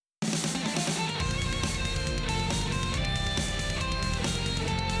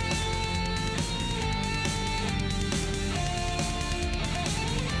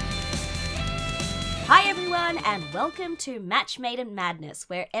and welcome to Match Made in Madness,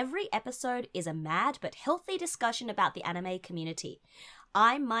 where every episode is a mad but healthy discussion about the anime community.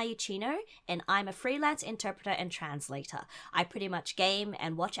 I'm Mayu Chino, and I'm a freelance interpreter and translator. I pretty much game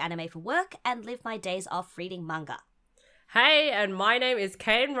and watch anime for work and live my days off reading manga. Hey, and my name is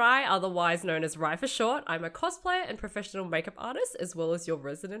Kane Rai, otherwise known as Rai for short. I'm a cosplayer and professional makeup artist, as well as your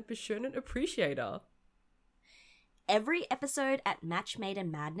resident Bishonen appreciator. Every episode at Match Made in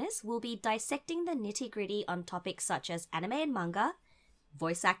Madness will be dissecting the nitty-gritty on topics such as anime and manga,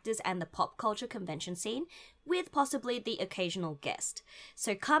 voice actors and the pop culture convention scene, with possibly the occasional guest.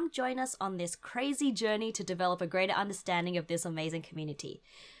 So come join us on this crazy journey to develop a greater understanding of this amazing community.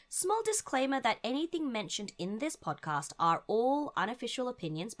 Small disclaimer that anything mentioned in this podcast are all unofficial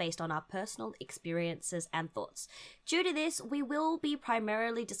opinions based on our personal experiences and thoughts. Due to this, we will be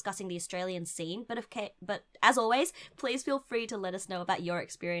primarily discussing the Australian scene, but as always, please feel free to let us know about your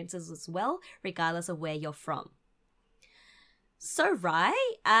experiences as well, regardless of where you're from. So, Rai,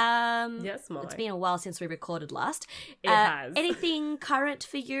 Yes, Mai. it's been a while since we recorded last. It has. Anything current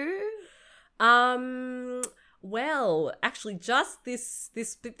for you? Well, actually, just this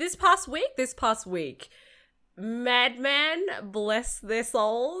past week, Madman, bless their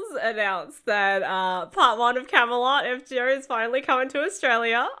souls, announced that part 1 of Camelot FGO is finally coming to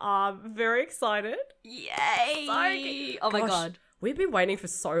Australia. I'm very excited. Yay! Oh my Gosh, god. We've been waiting for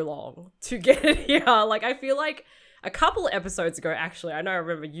so long to get it here. Like, I feel like a couple of episodes ago, actually, I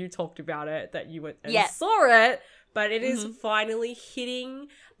remember you talked about it, that you went and saw it, but it is finally hitting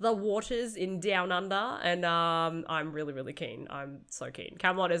the waters in Down Under, and I'm really, really keen. I'm so keen.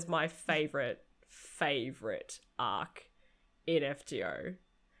 Camelot is my favorite arc in FGO,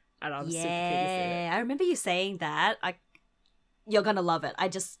 and I'm super keen to see it. I remember you saying that. You're gonna love it. I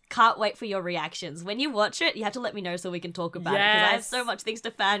just can't wait for your reactions. When you watch it, you have to let me know so we can talk about it, because I have so much things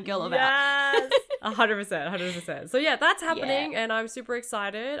to fangirl about. Yes! 100%. So yeah, that's happening, and I'm super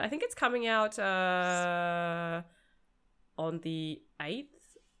excited. I think it's coming out on the 8th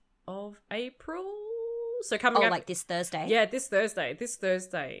of April. So coming up, like this Thursday? Yeah, this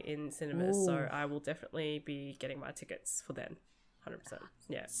Thursday in cinemas. Ooh. So I will definitely be getting my tickets for then. 100%.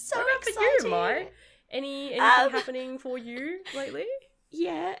 Yeah. So what about exciting. for you, Mai? Anything happening for you lately?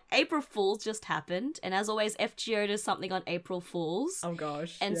 Yeah, April Fool's just happened, and as always, FGO does something on April Fool's. Oh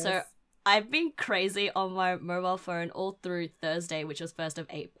gosh. And yes. so I've been crazy on my mobile phone all through Thursday, which was 1st of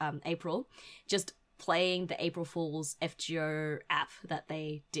April, just playing the April Fool's FGO app that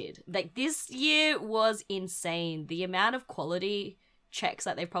they did. Like, this year was insane. The amount of quality checks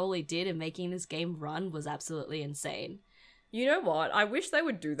that they probably did in making this game run was absolutely insane. You know what? I wish they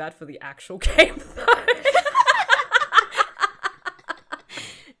would do that for the actual game, though.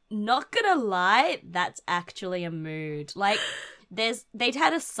 Not gonna lie, that's actually a mood. Like, they'd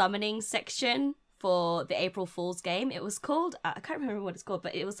had a summoning section for the April Fool's game. It was called, I can't remember what it's called,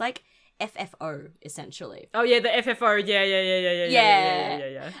 but it was like FFO, essentially. Oh yeah, the FFO.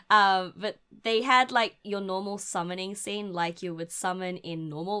 Yeah. But they had like your normal summoning scene, like you would summon in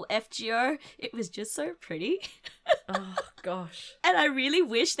normal FGO. It was just so pretty. Oh gosh. And I really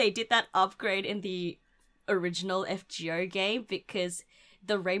wish they did that upgrade in the original FGO game, because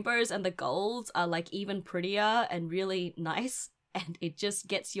the rainbows and the golds are like even prettier and really nice, and it just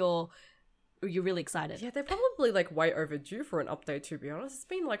gets you're really excited. Yeah, they're probably like way overdue for an update, to be honest. It's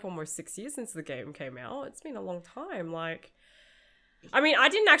been like almost 6 years since the game came out. It's been a long time. Like, I mean, I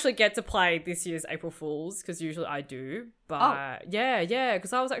didn't actually get to play this year's April Fool's, because usually I do. But yeah,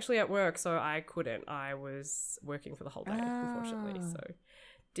 because I was actually at work, so I couldn't. I was working for the whole day, unfortunately. So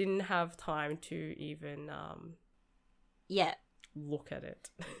didn't have time to even look at it.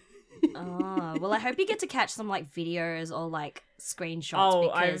 Well, I hope you get to catch some like videos or like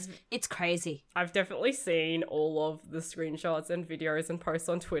screenshots, because it's crazy. I've definitely seen all of the screenshots and videos and posts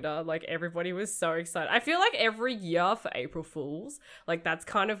on Twitter. Like, everybody was so excited. I feel like every year for April Fools, like, that's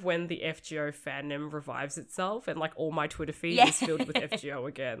kind of when the FGO fandom revives itself, and like all my Twitter feed is filled with FGO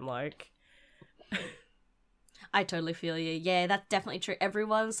again. Like, I totally feel you. Yeah, that's definitely true.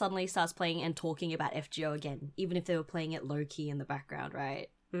 Everyone suddenly starts playing and talking about FGO again, even if they were playing it low key in the background, right?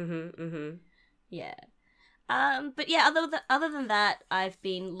 Yeah. But yeah, other than that, I've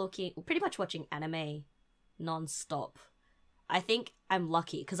been pretty much watching anime non-stop. I think I'm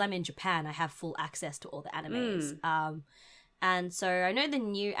lucky because I'm in Japan. I have full access to all the animes. And so I know the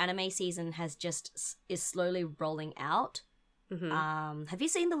new anime season is slowly rolling out. Have you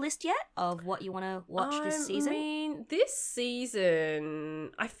seen the list yet of what you want to watch this season? I mean, this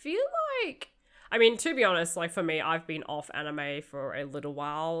season, I feel like I mean, to be honest, like for me, I've been off anime for a little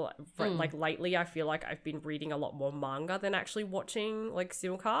while. But like lately, I feel like I've been reading a lot more manga than actually watching like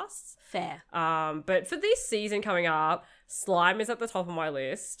simulcasts. Fair. But for this season coming up, Slime is at the top of my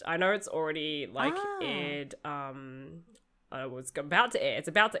list. I know it's already like aired. It was about to air. It's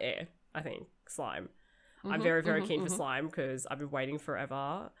about to air, I think. Slime. I'm very, very keen for Slime because I've been waiting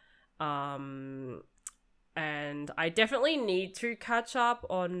forever. And I definitely need to catch up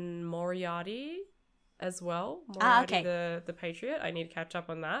on Moriarty as well. Moriarty, okay. the Patriot. I need to catch up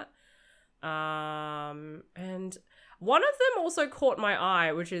on that. And one of them also caught my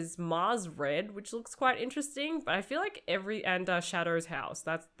eye, which is Mars Red, which looks quite interesting. But I feel like Shadow's House.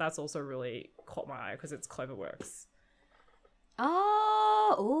 That's also really caught my eye because it's Cloverworks.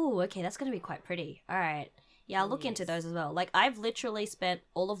 Oh, okay. That's going to be quite pretty. All right. Yeah, I'll look into those as well. Like, I've literally spent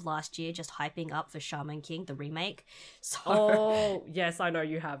all of last year just hyping up for Shaman King, the remake. So... Oh, yes, I know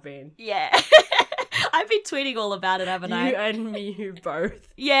you have been. Yeah. I've been tweeting all about it, haven't I? You and me both.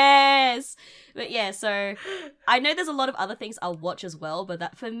 Yes. But yeah, so I know there's a lot of other things I'll watch as well, but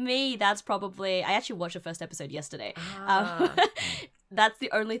that for me, that's probably... I actually watched the first episode yesterday. That's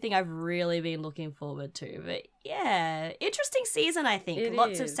the only thing I've really been looking forward to. But yeah, interesting season, I think.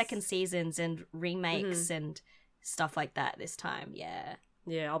 Lots of second seasons and remakes and stuff like that this time. Yeah.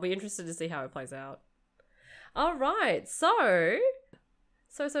 Yeah, I'll be interested to see how it plays out. All right. So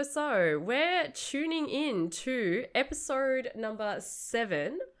we're tuning in to episode number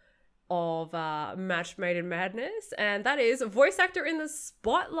 7 of Match Made in Madness, and that is Voice Actor in the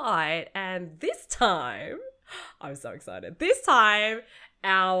Spotlight. And this time, I'm so excited. This time,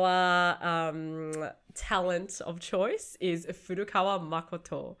 our talent of choice is Furukawa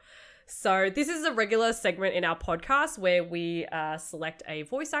Makoto. So this is a regular segment in our podcast where we select a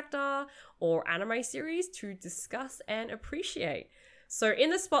voice actor or anime series to discuss and appreciate. So in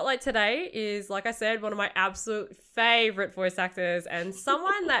the spotlight today is, like I said, one of my absolute favorite voice actors and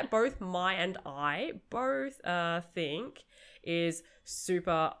someone that both Mai and I both think is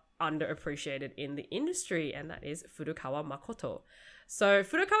super underappreciated in the industry, and that is Furukawa Makoto. So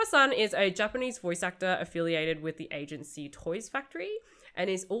Furukawa-san is a Japanese voice actor affiliated with the agency Toys Factory and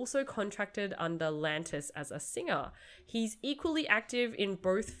is also contracted under Lantis as a singer. He's equally active in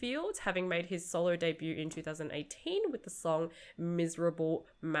both fields, having made his solo debut in 2018 with the song Miserable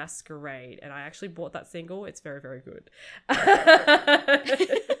Masquerade. And I actually bought that single. It's very, very good.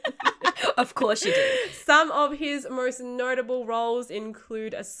 Of course you do. Some of his most notable roles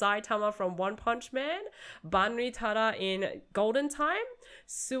include Saitama from One Punch Man, Banri Tara in Golden Time,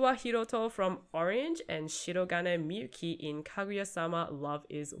 Suwa Hiroto from Orange, and Shirogane Miyuki in Kaguya-sama Love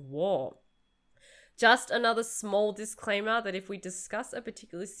is War. Just another small disclaimer that if we discuss a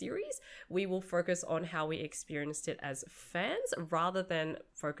particular series, we will focus on how we experienced it as fans rather than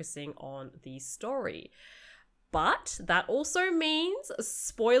focusing on the story. But that also means,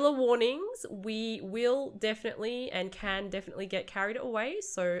 spoiler warnings, we will definitely and can definitely get carried away,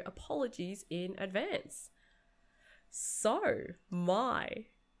 so apologies in advance. So,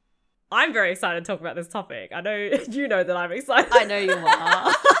 I'm very excited to talk about this topic. I know you know that I'm excited. I know you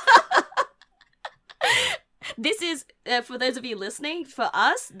are. This is, for those of you listening, for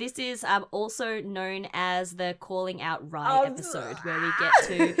us, this is also known as the Calling Out Rai episode, where we get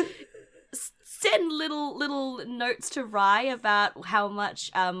to... send little notes to Rai about how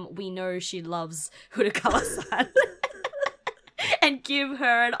much we know she loves Furukawa-san. And give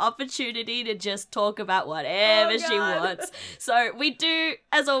her an opportunity to just talk about whatever she wants. So we do,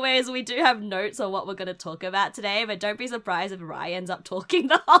 as always, we do have notes on what we're going to talk about today, but don't be surprised if Rai ends up talking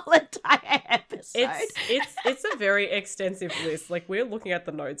the whole entire episode. It's a very extensive list. Like, we're looking at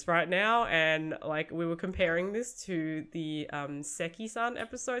the notes right now, and like we were comparing this to the Seki-san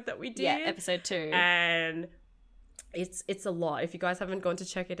episode that we did. Yeah, episode 2. And it's a lot. If you guys haven't gone to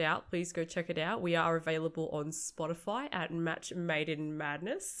check it out, please go check it out. We are available on Spotify at Match Made in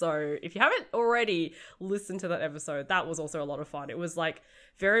Madness. So if you haven't already listened to that episode, that was also a lot of fun. It was like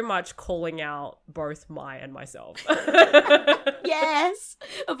very much calling out both Mai and myself. Yes,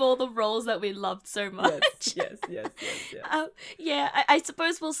 of all the roles that we loved so much. Yes. I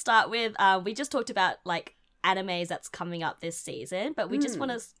suppose we'll start with, we just talked about like animes that's coming up this season, but we just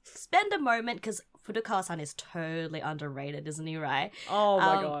want to spend a moment because Furukawa-san is totally underrated, isn't he, right? Oh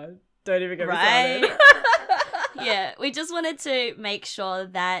my god. Don't even get me started. Yeah, we just wanted to make sure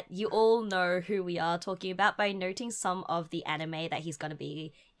that you all know who we are talking about by noting some of the anime that he's going to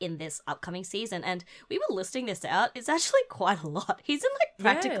be in this upcoming season. And we were listing this out. It's actually quite a lot. He's in like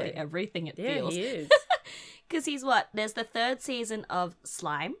practically everything, it feels. Yeah, he is. Because he's there's the 3rd season of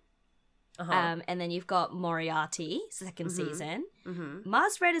Slime. And then you've got Moriarty, 2nd season.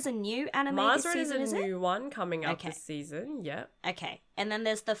 Mars Red is a new anime Mars this Red is season, a is it? new one coming out Okay. this season. Yeah. Okay. And then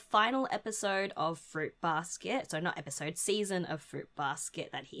there's the final episode of Fruit Basket. So not episode, season of Fruit Basket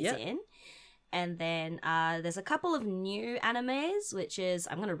that he's Yep. in. And then there's a couple of new animes, which is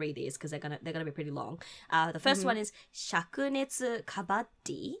I'm gonna read these because they're gonna be pretty long. The first one is Shakunetsu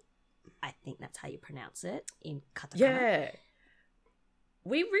Kabaddi. I think that's how you pronounce it in katakana. Yeah.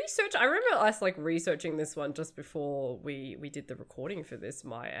 I remember us like researching this one just before we did the recording for this,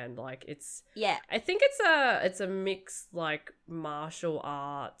 and like Yeah. I think it's a mix like martial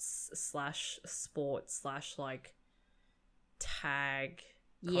arts / sports / like tag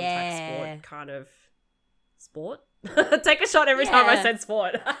contact sport kind of sport. Take a shot every time I Yeah. said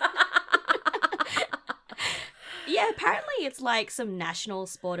sport. Yeah, apparently it's like some national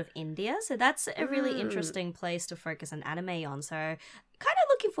sport of India, so that's a really Mm. interesting place to focus an anime on. So, kind of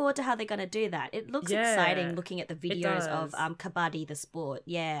looking forward to how they're going to do that. It looks Yeah, exciting looking at the videos of does. kabaddi, the sport.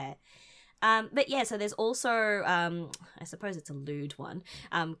 Yeah. But yeah, so there's also, I suppose it's a lewd one.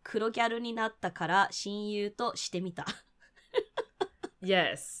 黒ギャルになったから親友としてみた.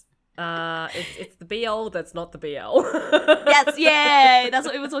 Yes. It's the BL that's not the BL. Yes, yeah, that's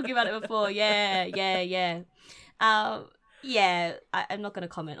what we were talking about it before. Yeah. Yeah, I'm not going to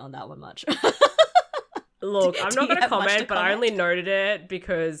comment on that one much. Look, I'm Do not you going to have much to comment, but I comment? only noted it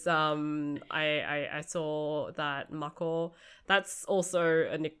because I saw that Mako, that's also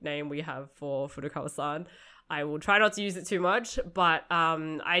a nickname we have for Furukawa-san. I will try not to use it too much, but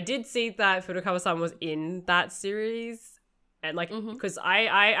I did see that Furukawa-san was in that series, and like because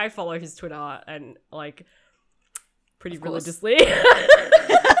I follow his Twitter and like pretty Of course. religiously.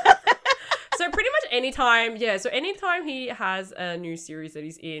 So pretty much anytime he has a new series that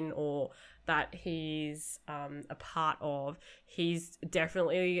he's in or that he's a part of, he's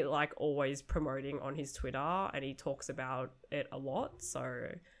definitely like always promoting on his Twitter and he talks about it a lot.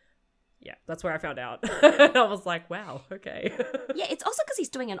 So yeah, that's where I found out. I was like, wow, okay. Yeah, it's also because he's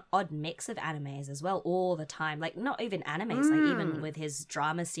doing an odd mix of animes as well all the time. Like, not even animes, like even with his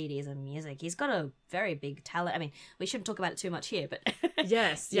drama CDs and music. He's got a very big talent. I mean, we shouldn't talk about it too much here, but...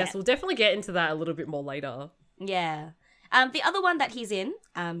 Yes, Yeah. we'll definitely get into that a little bit more later. Yeah. The other one that he's in,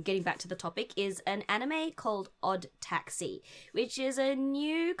 getting back to the topic, is an anime called Odd Taxi, which is a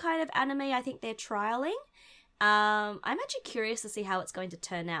new kind of anime I think they're trialing. I'm actually curious to see how it's going to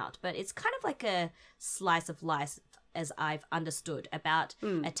turn out, but it's kind of like a slice of life, as I've understood, about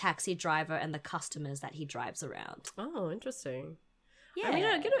a taxi driver and the customers that he drives around. Oh, interesting. Yeah. I mean,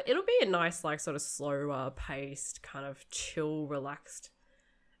 it'll be a nice, like, sort of slower paced, kind of chill, relaxed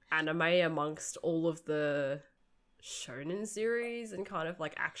anime amongst all of the shonen series and kind of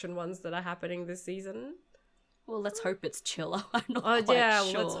like action ones that are happening this season. Well, let's hope it's chill. I'm not Oh quite yeah,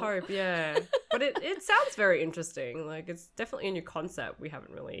 sure. well, let's hope, yeah. But it sounds very interesting. Like, it's definitely a new concept we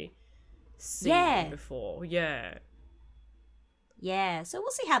haven't really seen Yeah. before. Yeah. Yeah, so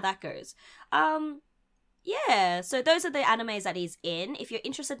we'll see how that goes. Yeah, so those are the animes that he's in. If you're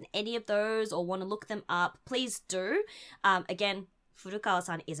interested in any of those or want to look them up, please do. Again,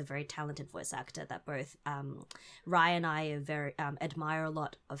 Furukawa-san is a very talented voice actor that both Rai and I very admire a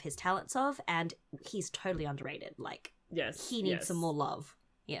lot of his talents of, and he's totally underrated. Like, Yes. he needs yes. some more love.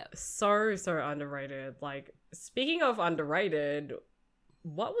 Yeah. So underrated. Like, speaking of underrated,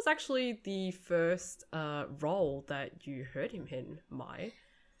 what was actually the first role that you heard him in, Mai?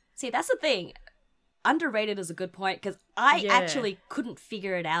 See, that's the thing. Underrated is a good point, because I Yeah. actually couldn't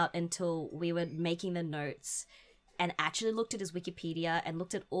figure it out until we were making the notes and actually looked at his Wikipedia and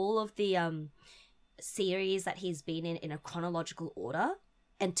looked at all of the series that he's been in a chronological order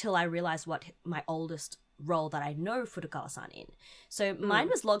until I realized what my oldest role that I know Furukawa-san in. So mine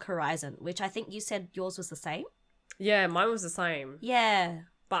was Log Horizon, which I think you said yours was the same. Yeah, mine was the same. Yeah.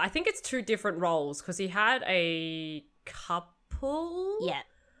 But I think it's two different roles because he had a couple Yeah.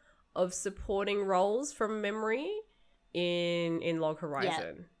 of supporting roles from memory in Log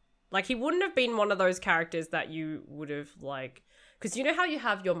Horizon. Like, he wouldn't have been one of those characters that you would have, like... Because you know how you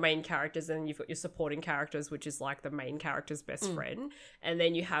have your main characters and you've got your supporting characters, which is, like, the main character's best friend. And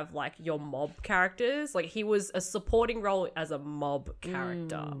then you have, like, your mob characters. Like, he was a supporting role as a mob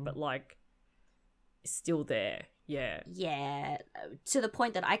character. But, like, still there. Yeah. Yeah, to the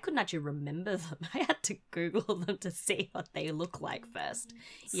point that I couldn't actually remember them. I had to Google them to see what they look like first.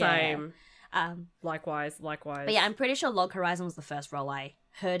 Same. Yeah. Likewise. But yeah, I'm pretty sure Log Horizon was the first role I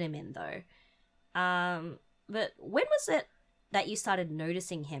heard him in, though. But when was it that you started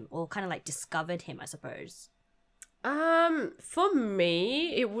noticing him, or kind of like discovered him, I suppose? For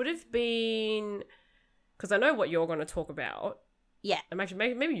me, it would have been... Because I know what you're going to talk about. Yeah.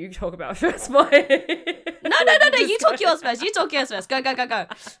 Actually, maybe you talk about it first, Mike. No, No. You talk yours first. You talk yours first. Go.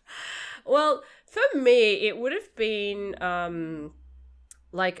 Well, for me, it would have been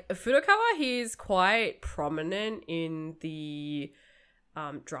like Furukawa. He's quite prominent in the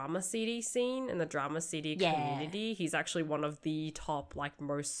drama CD scene and the drama CD community. He's actually one of the top, like,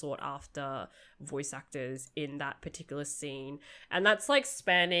 most sought after voice actors in that particular scene, and that's like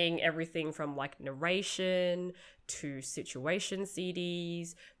spanning everything from like narration to situation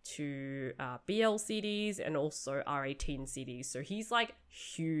CDs to BL CDs and also R18 CDs. So he's like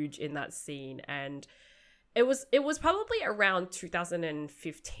huge in that scene, and it was probably around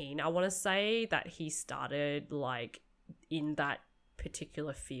 2015, I want to say, that he started like in that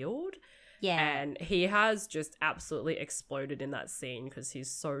particular field. Yeah. And he has just absolutely exploded in that scene because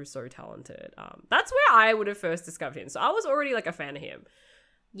he's so talented. That's where I would have first discovered him. So I was already like a fan of him.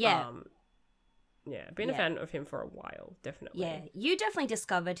 Yeah. Been a fan of him for a while, definitely. Yeah, you definitely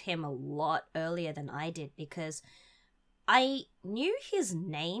discovered him a lot earlier than I did, because I knew his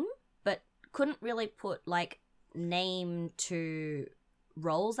name but couldn't really put like name to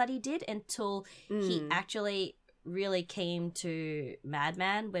roles that he did until he actually really came to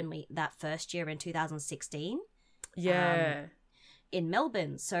Madman that first year in 2016. Yeah. In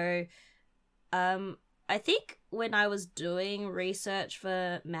Melbourne. So I think when I was doing research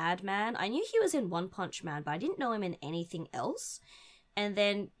for Madman, I knew he was in One Punch Man, but I didn't know him in anything else. And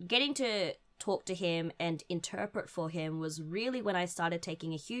then getting to talk to him and interpret for him was really when I started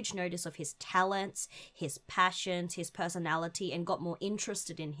taking a huge notice of his talents, his passions, his personality, and got more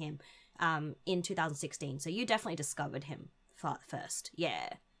interested in him in 2016. So you definitely discovered him first. Yeah.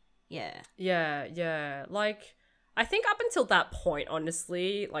 Like, I think up until that point,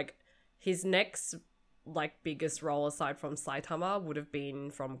 honestly, like, his next like biggest role aside from Saitama would have been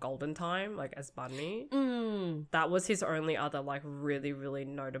from Golden Time, like as Bunny. That was his only other like really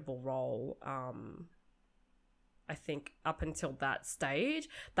notable role. I think up until that stage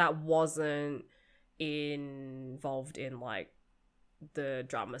that wasn't involved in like the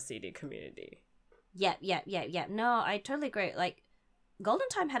drama CD community. Yeah. No, I totally agree. Like, Golden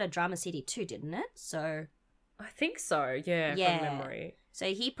Time had a drama CD too, didn't it? So I think so, yeah. From memory. So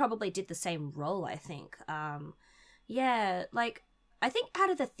he probably did the same role, I think. Like, I think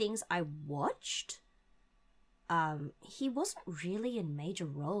out of the things I watched, he wasn't really in major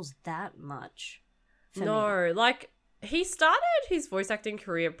roles that much. No, like, he started his voice acting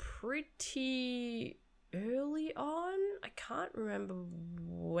career pretty early on. I can't remember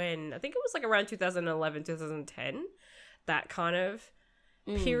when. I think it was like around 2011, 2010, that kind of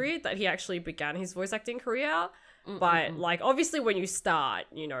period that he actually began his voice acting career. But like, obviously when you start,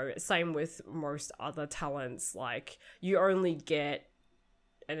 you know, same with most other talents, like, you only get,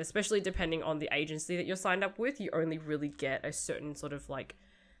 and especially depending on the agency that you're signed up with, you only really get a certain sort of like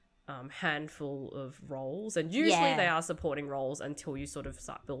handful of roles, and usually they are supporting roles until you sort of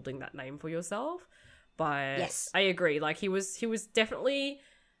start building that name for yourself. But yes, I agree, like, he was definitely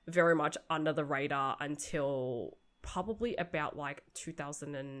very much under the radar until probably about like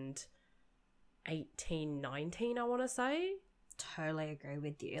 2018, 19, I want to say. Totally agree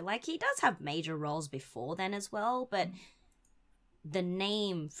with you. Like, he does have major roles before then as well, but the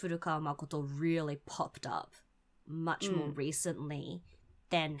name Furukawa Makoto really popped up much more recently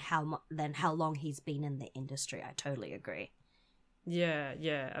than how long he's been in the industry. I totally agree.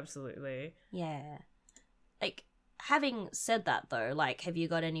 Yeah, absolutely. Yeah. Like, having said that though, like, have you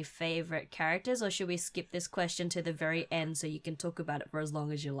got any favorite characters, or should we skip this question to the very end so you can talk about it for as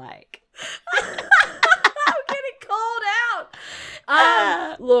long as you like? I'm getting called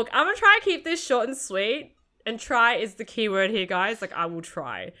out. Look, I'm gonna try and keep this short and sweet. And try is the key word here, guys. Like, I will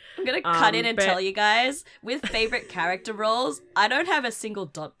try. I'm gonna cut in and tell you guys, with favorite character roles, I don't have a single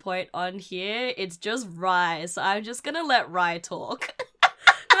dot point on here. It's just Rai, so I'm just gonna let Rai talk.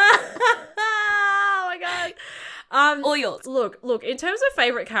 Oh my god. All yours. Look, in terms of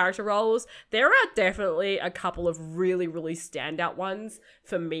favorite character roles, there are definitely a couple of really standout ones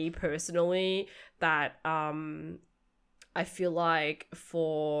for me personally that I feel like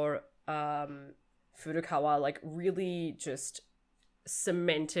for Furukawa, like, really just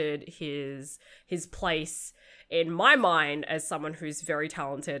cemented his place in my mind as someone who's very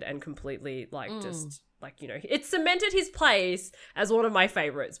talented and completely like just like, you know, it cemented his place as one of my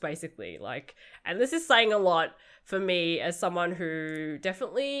favorites, basically. Like, and this is saying a lot for me as someone who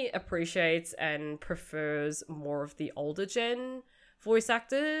definitely appreciates and prefers more of the older gen voice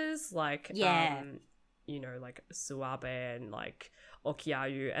actors, like you know, like Suabe and like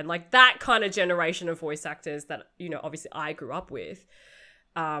Okiayu and like that kind of generation of voice actors that, you know, obviously I grew up with.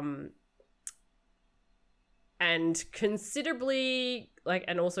 And considerably, like,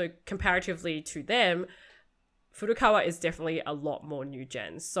 and also comparatively to them, Furukawa is definitely a lot more new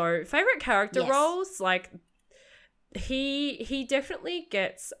gen. So favorite character Yes. roles, like he definitely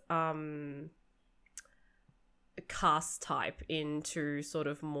gets cast type into sort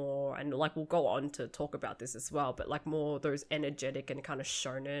of more, and like we'll go on to talk about this as well, but like more those energetic and kind of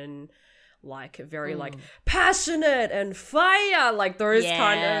shonen, like very like passionate and fire, like those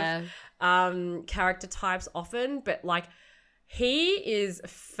kind of character types often. But like he is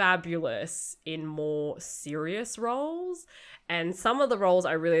fabulous in more serious roles. And some of the roles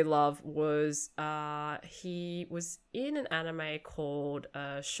I really love was he was in an anime called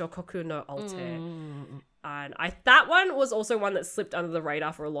Shokoku no Ute. And that one was also one that slipped under the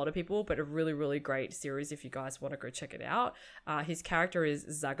radar for a lot of people, but a really, really great series if you guys want to go check it out. His character is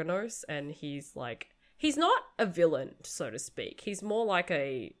Zaganos, and he's not a villain, so to speak. He's more like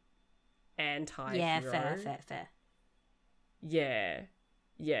a anti-hero. Yeah, fair. Yeah,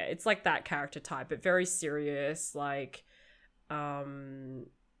 it's like that character type, but very serious, like kind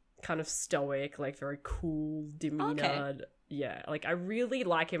of stoic, like very cool demeanor. Okay. Yeah, like I really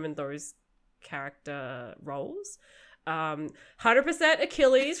like him in those character roles. 100%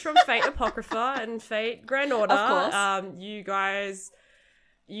 Achilles from Fate Apocrypha and Fate Grand Order. Of course.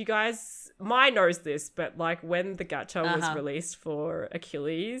 You guys might knows this, but like when the gacha was released for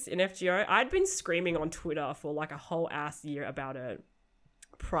Achilles in FGO, I'd been screaming on Twitter for like a whole ass year about it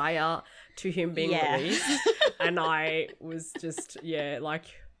prior to him being released. And I was just, like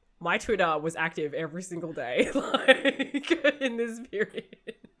my Twitter was active every single day, like in this period.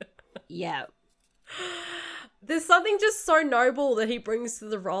 Yeah. There's something just so noble that he brings to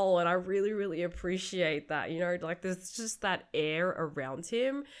the role, and I really, really appreciate that. You know, like there's just that air around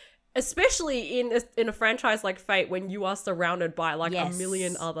him, especially in a franchise like Fate, when you are surrounded by like a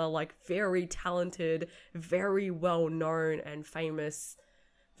million other like very talented, very well known and famous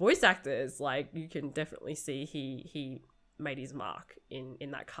voice actors. Like you can definitely see he made his mark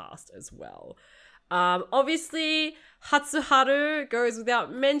in that cast as well. Obviously, Hatsuharu goes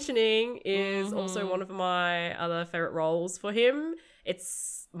without mentioning, is also one of my other favorite roles for him.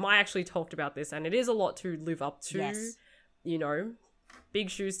 I actually talked about this, and it is a lot to live up to. Yes. You know, big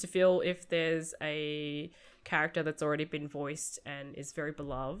shoes to fill if there's a character that's already been voiced and is very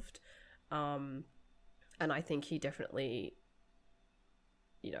beloved. And I think he definitely,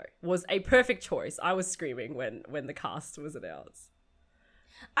 was a perfect choice. I was screaming when the cast was announced.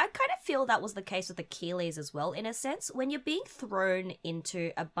 I kind of feel that was the case with Achilles as well, in a sense. When you're being thrown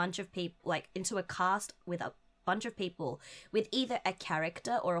into a bunch of people, like into a cast with a bunch of people with either a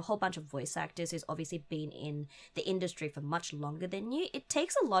character or a whole bunch of voice actors who's obviously been in the industry for much longer than you, it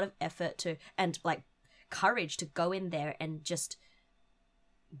takes a lot of effort and like courage to go in there and just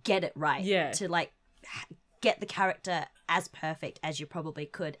get it right. Yeah. To like get the character as perfect as you probably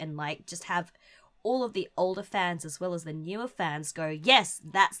could, and like just have all of the older fans as well as the newer fans go, yes,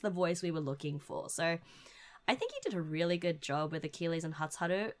 that's the voice we were looking for. So I think he did a really good job with Achilles and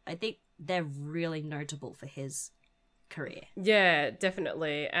Hatsuharu. I think they're really notable for his career. Yeah,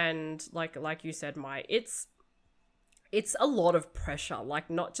 definitely. And like you said, Mai, it's a lot of pressure, like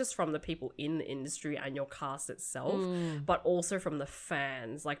not just from the people in the industry and your cast itself, but also from the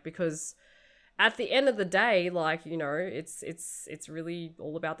fans, like because at the end of the day, like, it's really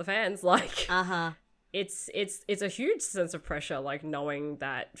all about the fans. Like, it's a huge sense of pressure, like knowing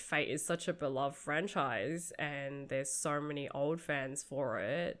that Fate is such a beloved franchise and there's so many old fans for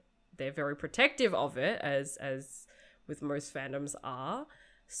it. They're very protective of it, as with most fandoms are.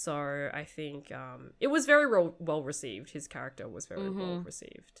 So I think it was very well received. His character was very well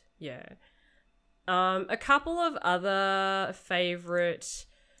received. Yeah. A couple of other favorite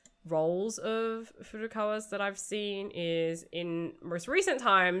roles of Furukawa's that I've seen is in most recent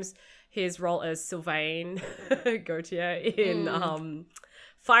times his role as Sylvain Gautier in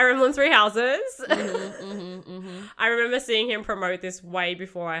Fire Emblem Three Houses. I remember seeing him promote this way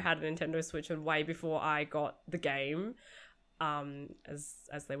before I had a Nintendo Switch and way before I got the game,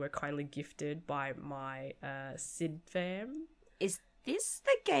 as they were kindly gifted by my Sid fam. Is this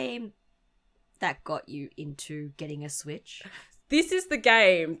the game that got you into getting a Switch? This is the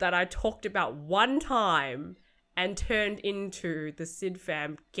game that I talked about one time and turned into the Sid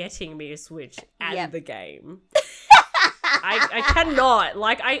fam getting me a Switch and the game. I cannot,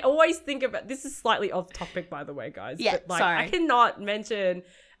 like, I always think about, this is slightly off topic, by the way, guys. Yeah, but, like, sorry. I cannot mention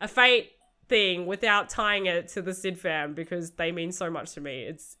a Fate thing without tying it to the Sid fam because they mean so much to me.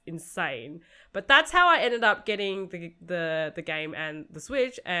 It's insane. But that's how I ended up getting the game and the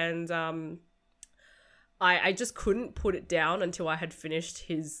Switch, and I just couldn't put it down until I had finished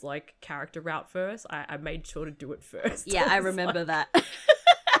his, like, character route first. I made sure to do it first. Yeah, I remember that.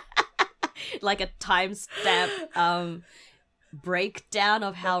 like a timestamp breakdown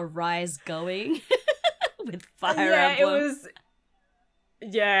of how Rye's going with Fire Emblem. It was.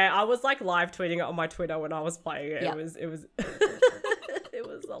 Yeah, I was like live tweeting it on my Twitter when I was playing it. Yep. It was it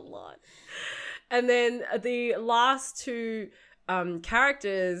was a lot. And then the last two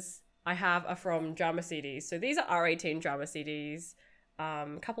characters I have are from drama CDs. So these are R18 drama CDs. A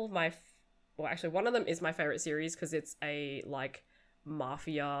couple of actually one of them is my favorite series because it's a like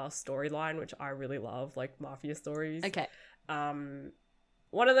mafia storyline, which I really love, like mafia stories. Okay.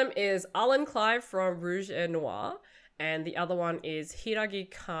 One of them is Alan Clive from Rouge et Noir, and the other one is Hiragi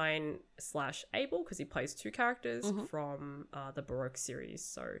Kine / Abel, because he plays two characters from the Baroque series.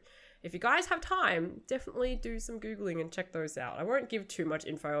 So if you guys have time, definitely do some Googling and check those out. I won't give too much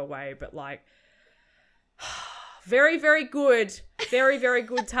info away, but like very, very good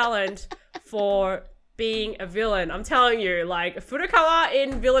talent for being a villain. I'm telling you, like Furukawa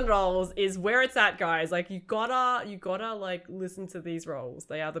in villain roles is where it's at, guys. Like you gotta like listen to these roles.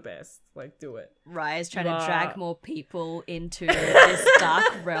 They are the best. Like do it. Rye's trying to drag more people into this dark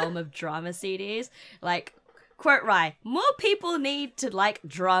realm of drama CDs. Like, quote Rye, more people need to like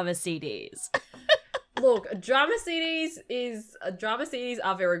drama CDs. Look, drama CDs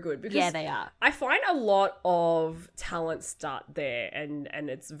are very good because yeah, they are. I find a lot of talent start there, and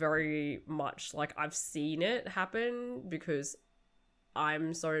it's very much like I've seen it happen because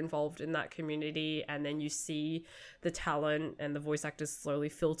I'm so involved in that community, and then you see the talent and the voice actors slowly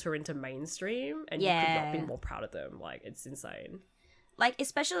filter into mainstream, and you could not be more proud of them. Like, it's insane. Like,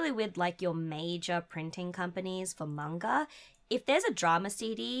 especially with like your major printing companies for manga, if there's a drama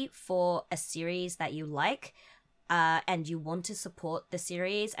CD for a series that you like, and you want to support the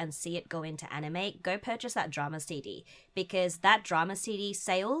series and see it go into anime, go purchase that drama CD, because that drama CD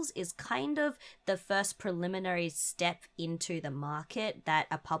sales is kind of the first preliminary step into the market that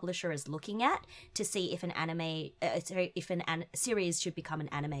a publisher is looking at to see if an series should become an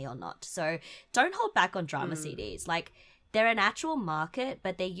anime or not. So don't hold back on drama CDs. Like, they're an actual market,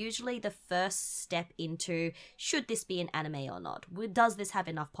 but they're usually the first step into, should this be an anime or not? Does this have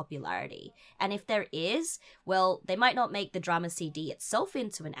enough popularity? And if there is, well, they might not make the drama CD itself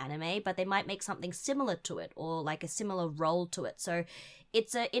into an anime, but they might make something similar to it or like a similar role to it. So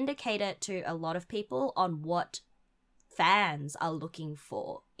it's an indicator to a lot of people on what fans are looking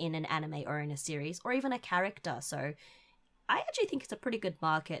for in an anime or in a series or even a character. So I actually think it's a pretty good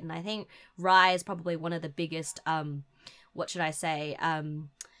market, and I think Rye is probably one of the biggest what should I say,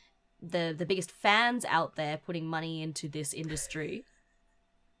 the biggest fans out there putting money into this industry.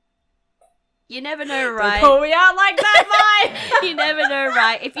 You never know, right? Don't pull me out like that, Mai! You never know,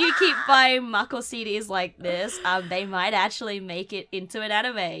 right? If you keep buying Mako CDs like this, they might actually make it into an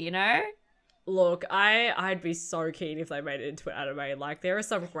anime, you know? Look, I'd be so keen if they made it into an anime. Like, there are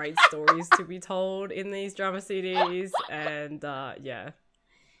some great stories to be told in these drama CDs, and yeah,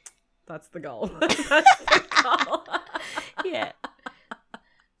 that's the goal. That's the goal. Yeah.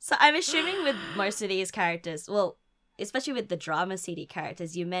 So I'm assuming with most of these characters, well, especially with the drama CD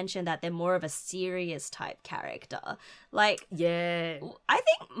characters, you mentioned that they're more of a serious type character. Like, yeah, I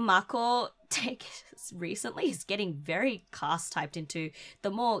think Mako recently is getting very cast typed into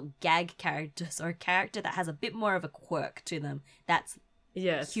the more gag characters, or a character that has a bit more of a quirk to them that's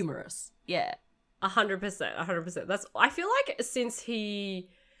humorous. Yeah. 100%. I feel like since he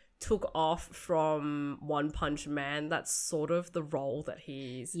took off from One Punch Man, that's sort of the role that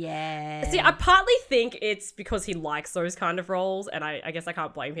he's... Yeah. See, I partly think it's because he likes those kind of roles, and I guess I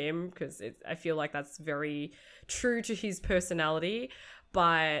can't blame him, because I feel like that's very true to his personality,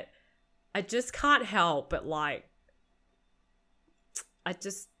 but I just can't help but, like... I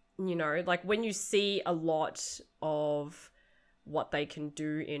just, you know, like, when you see a lot of what they can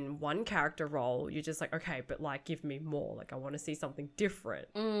do in one character role, you're just like, okay, but like, give me more. Like, I want to see something different.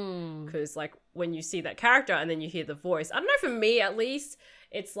 Because like, when you see that character and then you hear the voice, I don't know, for me at least,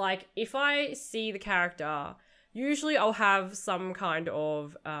 it's like, if I see the character, usually I'll have some kind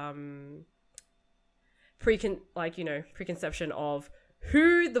of preconception of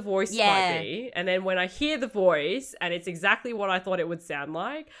who the voice might be, and then when I hear the voice and it's exactly what I thought it would sound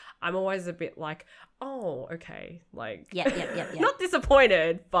like, I'm always a bit like, oh, okay, like, yeah. not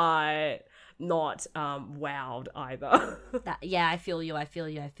disappointed, but not wowed either. I feel you.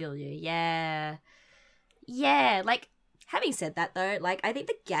 Yeah, like, having said that though, like, I think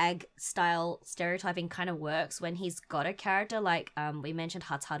the gag style stereotyping kind of works when he's got a character like we mentioned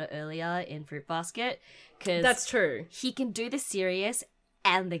Hatsura earlier in Fruit Basket, because that's true. He can do the serious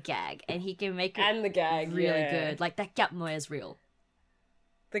and the gag, and he can make it and the gag really good. Like, that Gap Moe is real.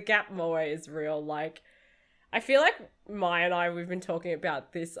 The Gap Moe is real. Like, I feel like Maya and I, we've been talking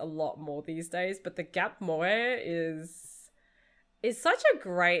about this a lot more these days, but the Gap Moe is such a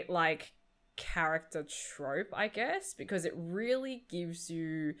great, like, character trope, I guess, because it really gives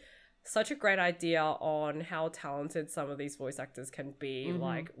you such a great idea on how talented some of these voice actors can be,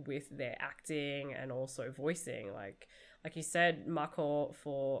 like, with their acting and also voicing. Like you said, Mako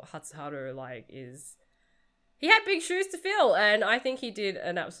for Hatsuharu, like, he had big shoes to fill, and I think he did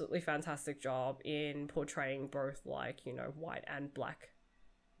an absolutely fantastic job in portraying both, like, you know, white and black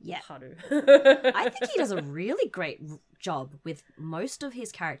Haru. I think he does a really great job with most of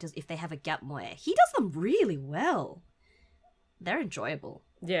his characters if they have a gap moe. He does them really well. They're enjoyable.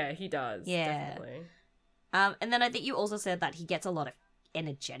 Yeah, he does. Yeah. Definitely. And then I think you also said that he gets a lot of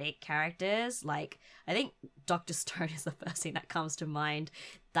energetic characters. Like, I think Dr. Stone is the first thing that comes to mind.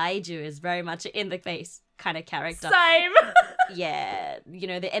 Daiju is very much an in-the-face kind of character. Same! Yeah, you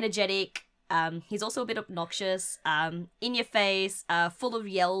know, the energetic. He's also a bit obnoxious, in your face, full of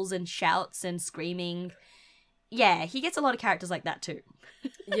yells and shouts and screaming. Yeah, he gets a lot of characters like that too.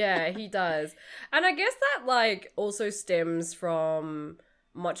 Yeah, he does. And I guess that, like, also stems from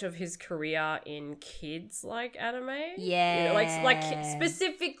much of his career in kids, like, anime. Yeah. You know, like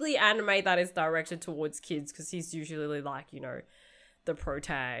specifically anime that is directed towards kids, because he's usually, like, you know, the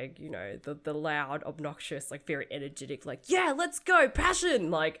protag, you know, the loud, obnoxious, like, very energetic, like, yeah, let's go,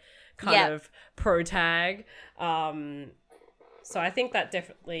 passion, like, kind of protag. So I think that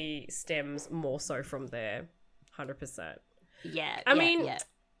definitely stems more so from there, 100%. Yeah. I mean,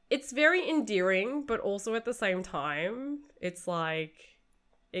 it's very endearing, but also at the same time, it's like,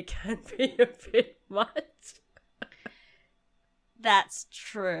 it can be a bit much. That's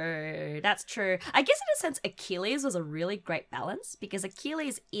true. That's true. I guess in a sense, Achilles was a really great balance, because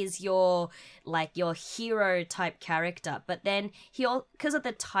Achilles is your hero type character, but then because of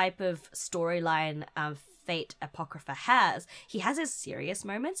the type of storyline Fate Apocrypha has, he has his serious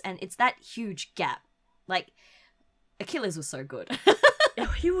moments, and it's that huge gap. Like, Achilles was so good.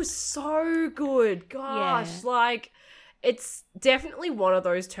 He was so good. Gosh, like, it's definitely one of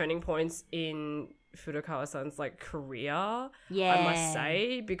those turning points in Furukawa-san's, like, career, I must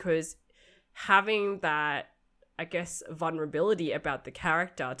say, because having that, I guess, vulnerability about the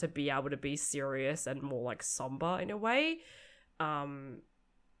character to be able to be serious and more, like, somber in a way,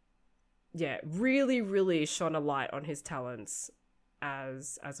 really, really shone a light on his talents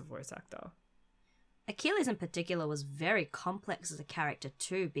as a voice actor. Achilles in particular was very complex as a character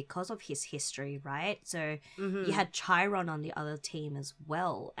too, because of his history, right? So you had Chiron on the other team as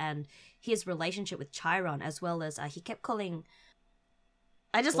well, and his relationship with Chiron, as well as he kept calling...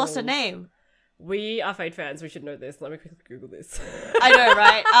 I just lost her name. We are Fate fans, we should know this. Let me quickly Google this. I know,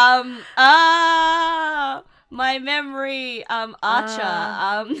 right? My memory,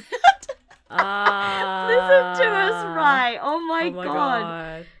 Archer. Listen to us, right? Oh my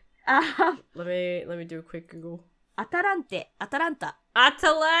god. Let me do a quick Google. Atalanta.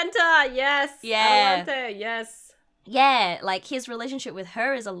 Yes. Yeah. Atalante, yes. Yeah, like, his relationship with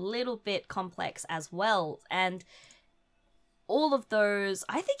her is a little bit complex as well, and all of those,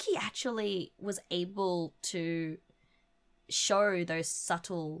 I think he actually was able to show those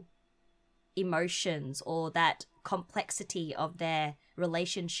subtle emotions or that complexity of their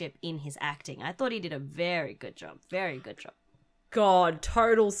relationship in his acting. I thought he did a very good job. Very good job. God,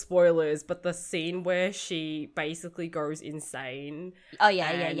 total spoilers, but the scene where she basically goes insane. Oh,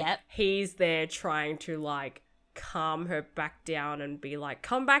 yeah. He's there trying to, like, calm her back down and be like,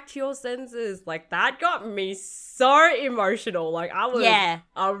 come back to your senses. Like, that got me so emotional. Like, I was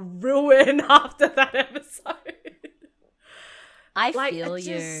a ruin after that episode. I feel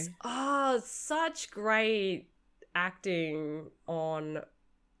you. Such great acting on,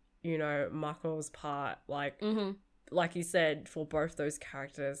 you know, Mako's part. Like, like you said, for both those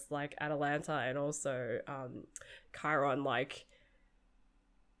characters, like Atalanta and also Chiron, like,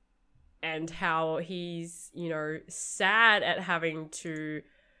 and how he's, you know, sad at having to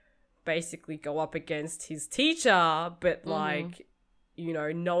basically go up against his teacher, but like, you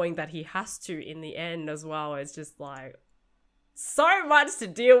know, knowing that he has to in the end as well. It's just like so much to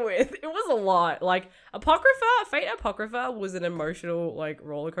deal with. It was a lot. Like, Fate Apocrypha was an emotional, like,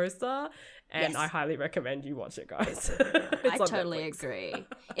 roller coaster, and I highly recommend you watch it, guys. I totally agree.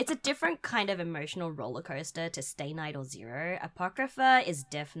 It's a different kind of emotional roller coaster to Stay Night or Zero. Apocrypha is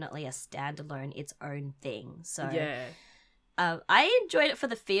definitely a standalone, its own thing. So yeah. I enjoyed it for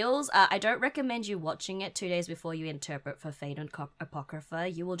the feels. I don't recommend you watching it 2 days before you interpret for Fate and Apocrypha.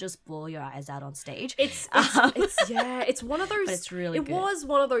 You will just bawl your eyes out on stage. It's one of those. But it's really good. It was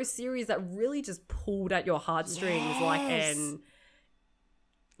one of those series that really just pulled at your heartstrings,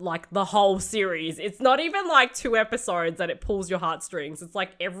 like the whole series. It's not even like 2 episodes that it pulls your heartstrings. It's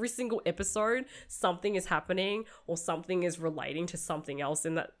like every single episode something is happening or something is relating to something else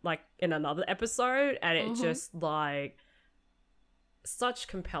in that, like in another episode, and it just like such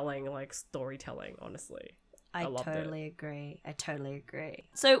compelling like storytelling, honestly. I totally agree.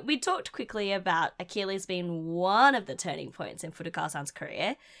 So we talked quickly about Achilles being one of the turning points in Furukawa-san's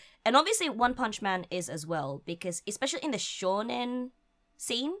career. And obviously One Punch Man is as well, because especially in the shonen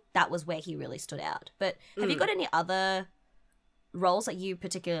scene, that was where he really stood out. But have you got any other roles that you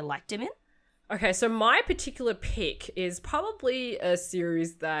particularly liked him in? Okay, so my particular pick is probably a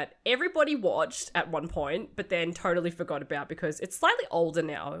series that everybody watched at one point, but then totally forgot about because it's slightly older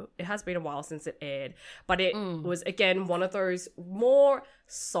now. It has been a while since it aired, but it was, again, one of those more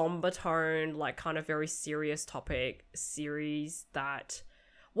somber tone, like kind of very serious topic series that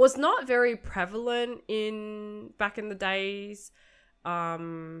was not very prevalent back in the days,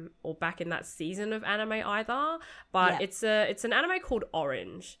 or back in that season of anime either. But it's an anime called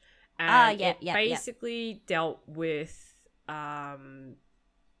Orange, and it basically dealt with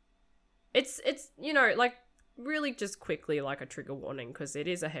it's you know, like, really just quickly, like a trigger warning because it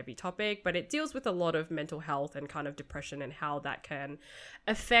is a heavy topic, but it deals with a lot of mental health and kind of depression and how that can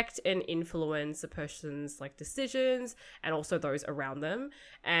affect and influence a person's like decisions and also those around them.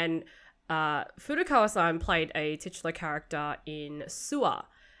 And Furukawa-san played a titular character in Suwa,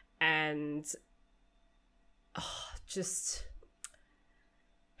 and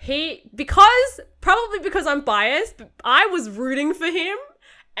probably because I'm biased, but I was rooting for him.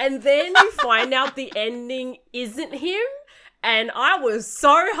 And then you find out the ending isn't him, and I was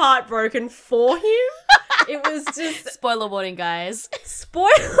so heartbroken for him. It was just... Spoiler warning, guys. It's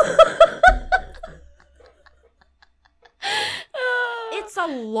a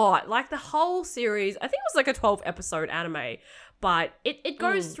lot. Like, the whole series, I think it was like a 12-episode anime, but it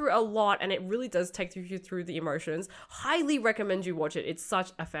goes through a lot, and it really does take you through the emotions. Highly recommend you watch it. It's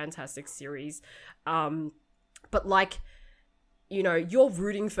such a fantastic series. But, like... You know, you're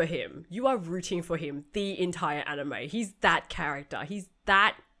rooting for him. You are rooting for him the entire anime. He's that character. He's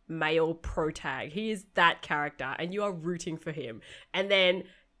that male protag. He is that character, and you are rooting for him. And then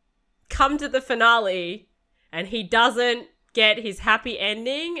come to the finale, and he doesn't get his happy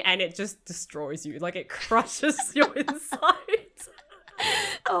ending, and it just destroys you. Like, it crushes your insides.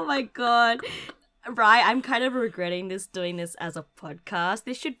 Oh my god. Right, I'm kind of regretting doing this as a podcast.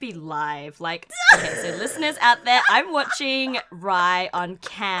 This should be live. Like, okay, so listeners out there, I'm watching Rai on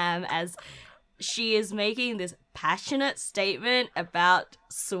cam as she is making this passionate statement about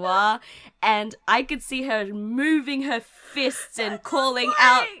Suwa, and I could see her moving her fists and calling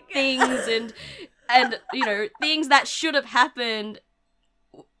out things and you know, things that should have happened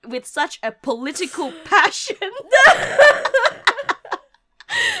with such a political passion.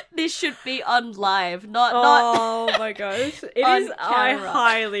 This should be on live, not Oh my gosh. It is. camera. I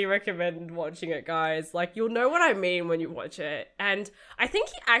highly recommend watching it, guys. Like, you'll know what I mean when you watch it. And I think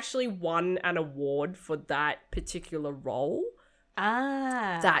he actually won an award for that particular role.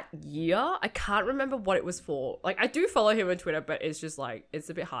 That year. I can't remember what it was for. Like, I do follow him on Twitter, but it's just like, it's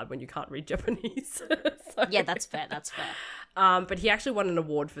a bit hard when you can't read Japanese. So, yeah, that's fair. But he actually won an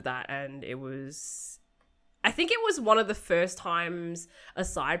award for that, and it was... I think it was one of the first times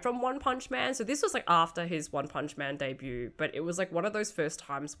aside from One Punch Man. So this was like after his One Punch Man debut, but it was like one of those first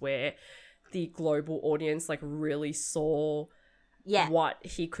times where the global audience like really saw what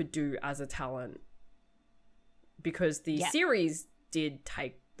he could do as a talent, because the series did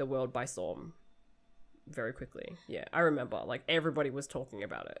take the world by storm very quickly. Yeah, I remember like everybody was talking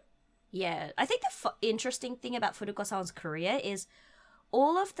about it. Yeah, I think the interesting thing about Furukawa-san's career is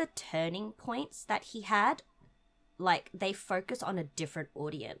all of the turning points that he had, like, they focus on a different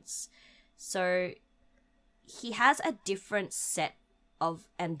audience. So he has a different set of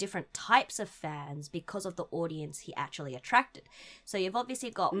and different types of fans because of the audience he actually attracted. So you've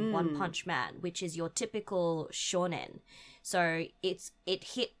obviously got One Punch Man, which is your typical shonen. So it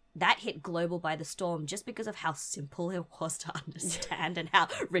hit global by the storm just because of how simple it was to understand and how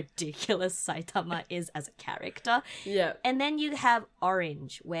ridiculous Saitama is as a character. Yeah. And then you have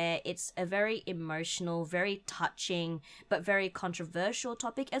Orange, where it's a very emotional, very touching, but very controversial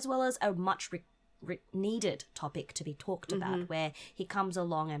topic, as well as a much needed topic to be talked about, where he comes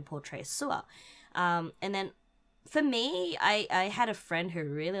along and portrays Suwa. And then for me, I had a friend who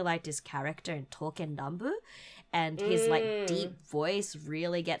really liked his character in Touken Nambu, and his like deep voice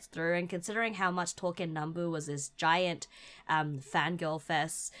really gets through. And considering how much Touken Nambu was this giant fangirl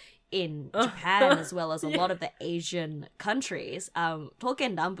fest, in Japan as well as a lot of the Asian countries.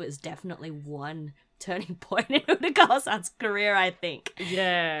 Touken Nanbu is definitely one turning point in Utagawa-san's career, I think.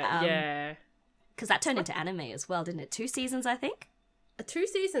 Yeah. Because that turned into anime as well, didn't it? 2 seasons, I think? 2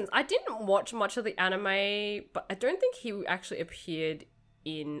 seasons. I didn't watch much of the anime, but I don't think he actually appeared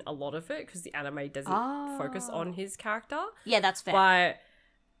in a lot of it because the anime doesn't focus on his character. Yeah, that's fair.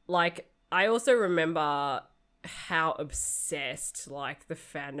 But, like, I also remember how obsessed, like, the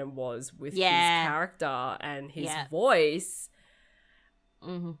fandom was with his character and his voice.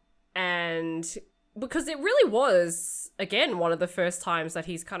 Mm-hmm. And because it really was, again, one of the first times that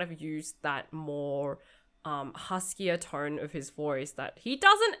he's kind of used that more huskier tone of his voice that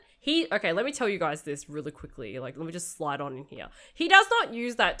okay, let me tell you guys this really quickly. Like, let me just slide on in here. He does not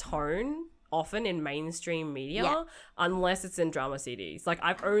use that tone often in mainstream media unless it's in drama CDs. Like,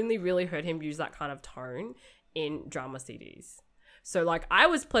 I've only really heard him use that kind of tone in drama CDs. So, like, I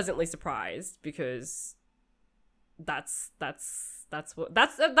was pleasantly surprised because that's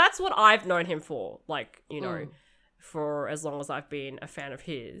what I've known him for, like, you know, for as long as I've been a fan of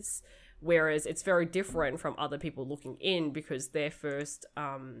his. Whereas it's very different from other people looking in because their first,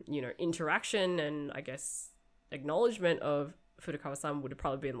 interaction and, I guess, acknowledgement of Furukawa-san would have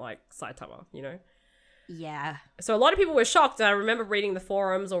probably been like Saitama, you know? Yeah. So a lot of people were shocked. And I remember reading the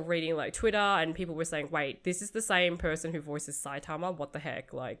forums or reading, like, Twitter, and people were saying, wait, this is the same person who voices Saitama? What the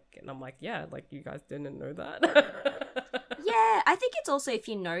heck? Like, and I'm like, yeah, like, you guys didn't know that? Yeah, I think it's also if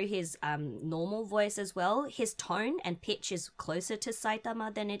you know his normal voice as well, his tone and pitch is closer to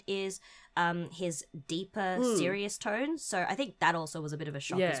Saitama than it is his deeper, serious tone. So I think that also was a bit of a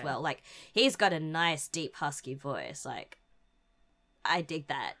shock as well. Like, he's got a nice, deep, husky voice. Like, I dig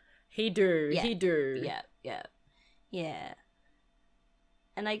that. He do. Yeah.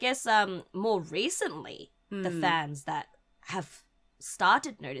 And I guess more recently, the fans that have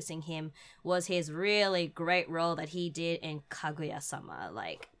started noticing him was his really great role that he did in Kaguya-sama.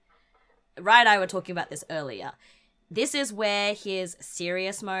 Like, Ryan and I were talking about this earlier. This is where his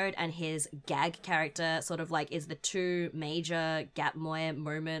serious mode and his gag character sort of like is the 2 major gap moe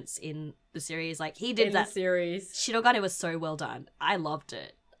moments in the series. Like, he did that. The series. Shirogane was so well done. I loved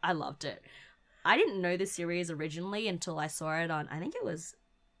it. I didn't know the series originally until I saw it on, I think it was,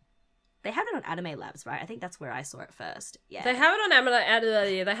 they have it on Anime Labs, right? I think that's where I saw it first. Yeah. They have it on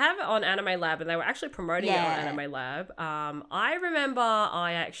Anime Lab, and they were actually promoting it on Anime Lab. I remember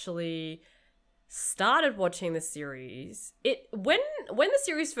I actually started watching the series. When the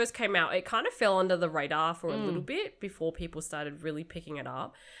series first came out, it kind of fell under the radar for a little bit before people started really picking it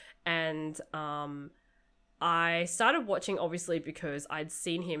up. And I started watching, obviously, because I'd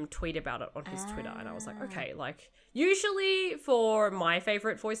seen him tweet about it on his Twitter, and I was like, okay, like, usually for my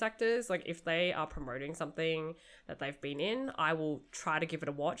favorite voice actors, like, if they are promoting something that they've been in, I will try to give it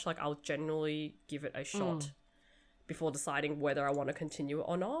a watch. Like, I'll generally give it a shot before deciding whether I want to continue it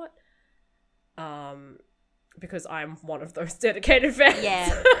or not. Because I'm one of those dedicated fans.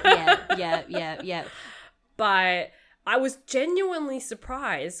 Yeah. But I was genuinely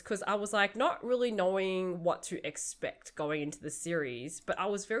surprised because I was like not really knowing what to expect going into the series, but I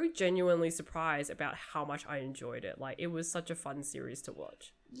was very genuinely surprised about how much I enjoyed it. Like, it was such a fun series to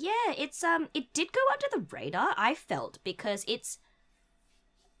watch. Yeah, it's it did go under the radar, I felt, because it's,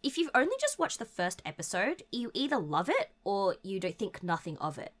 if you've only just watched the first episode, you either love it or you don't think nothing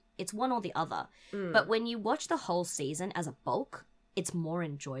of it. It's one or the other. But when you watch the whole season as a bulk, it's more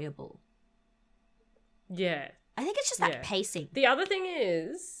enjoyable. Yeah. I think it's just that pacing. The other thing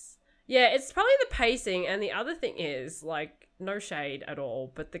is, it's probably the pacing, and the other thing is, like, no shade at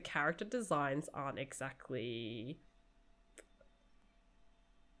all, but the character designs aren't exactly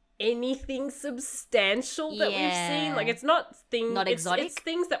anything substantial that we've seen. Like, it's not exotic. It's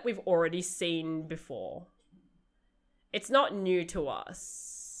things that we've already seen before. It's not new to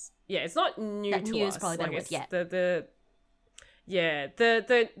us. Yeah, it's not new that to new us. Is probably like, it's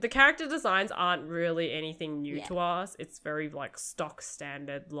the character designs aren't really anything new to us. It's very, like, stock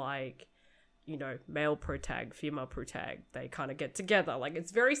standard, like, you know, male protag, female protag. They kind of get together. Like,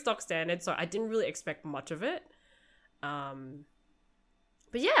 it's very stock standard, so I didn't really expect much of it. But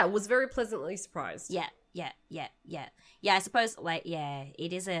yeah, I was very pleasantly surprised. Yeah, I suppose, like,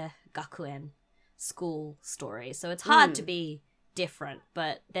 it is a Gakuen school story, so it's hard to be different,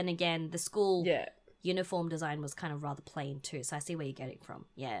 but then again, the school uniform design was kind of rather plain too, so I see where you're getting from.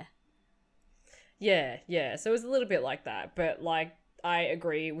 Yeah, so it was a little bit like that, but, like, I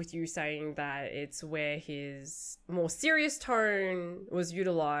agree with you saying that it's where his more serious tone was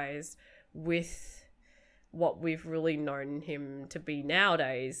utilized with what we've really known him to be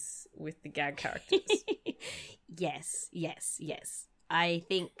nowadays with the gag characters. Yes. I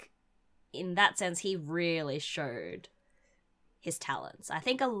think in that sense, he really showed his talents. I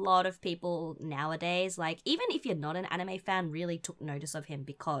think a lot of people nowadays, like, even if you're not an anime fan, really took notice of him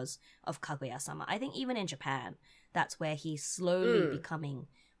because of Kaguya-sama. I think even in Japan, that's where he's slowly becoming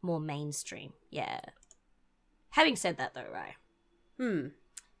more mainstream. Yeah. Having said that, though, right?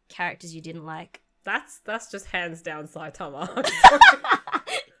 Characters you didn't like? That's just hands down Saitama.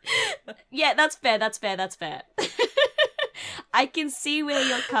 Yeah, that's fair. I can see where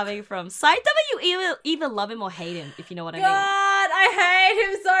you're coming from. Saitama, you either love him or hate him, if you know what I mean. God, I hate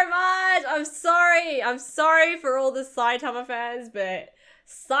him so much. I'm sorry for all the Saitama fans, but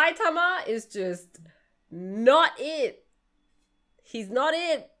Saitama is just not it. He's not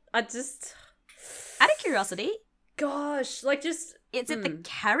it. Out of curiosity, gosh, like, just... Is it the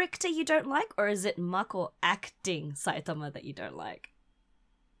character you don't like, or is it Mako acting Saitama that you don't like?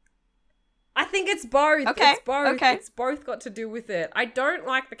 I think it's both. Okay. It's both. Okay. It's both got to do with it. I don't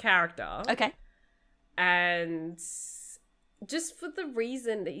like the character. Okay. And just for the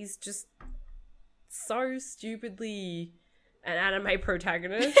reason that he's just so stupidly an anime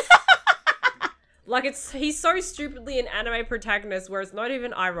protagonist. Like, he's so stupidly an anime protagonist where it's not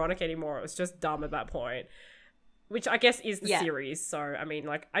even ironic anymore. It's just dumb at that point. Which I guess is the series. So, I mean,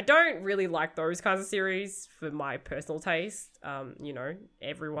 like, I don't really like those kinds of series for my personal taste. You know,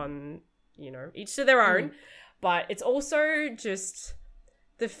 everyone... You know, each to their own. But it's also just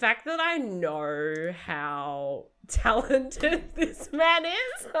the fact that I know how talented this man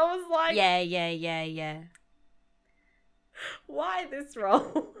is. I was like... Yeah. Why this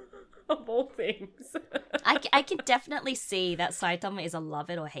role? Of all things. I can definitely see that Saitama is a love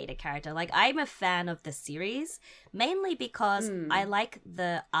it or hate it character. Like, I'm a fan of the series, mainly because I like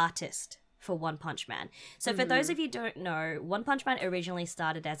the artist for One Punch Man. So for those of you who don't know, One Punch Man originally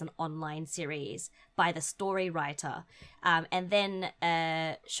started as an online series by the story writer. And then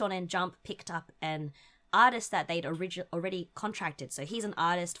Shonen Jump picked up an artist that they'd already contracted. So he's an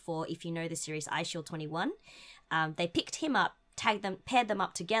artist for, if you know the series, iShield 21. They picked him up, paired them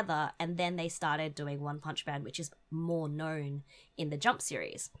up together, and then they started doing One Punch Man, which is more known in the Jump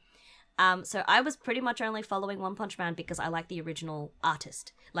series. So I was pretty much only following One Punch Man because I like the original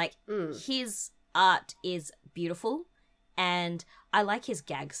artist. Like, his art is beautiful, and I like his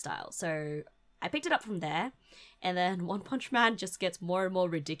gag style. So I picked it up from there, and then One Punch Man just gets more and more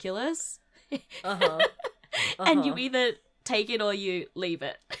ridiculous. And you either take it or you leave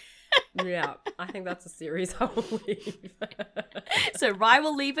it. Yeah, I think that's a series I will leave. So Rai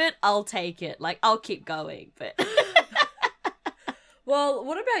will leave it, I'll take it. Like, I'll keep going, but... Well,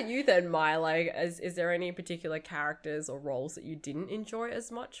 what about you then, Mai? Like, is there any particular characters or roles that you didn't enjoy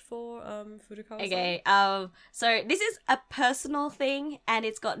as much for Furukawa-san? Okay, so this is a personal thing, and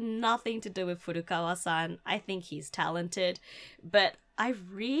it's got nothing to do with Furukawa-san. I think he's talented, but I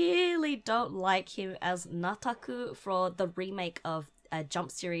really don't like him as Nataku for the remake of a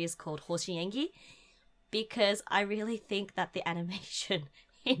Jump series called Hoshi Engi, because I really think that the animation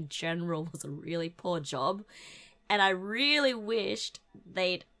in general was a really poor job. And I really wished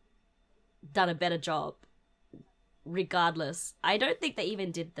they'd done a better job. Regardless, I don't think they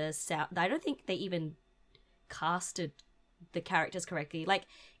even did the sound. I don't think they even casted the characters correctly. Like,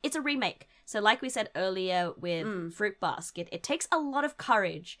 it's a remake. So like we said earlier with Fruit Basket, it takes a lot of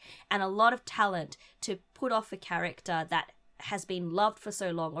courage and a lot of talent to put off a character that has been loved for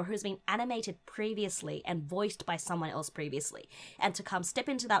so long or who's been animated previously and voiced by someone else previously, and to come step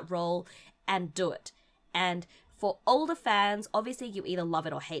into that role and do it. And for older fans, obviously you either love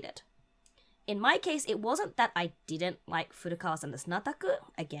it or hate it. In my case, it wasn't that I didn't like Furukawa-san as Nataku.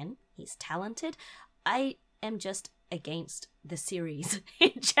 Again, he's talented. I am just against the series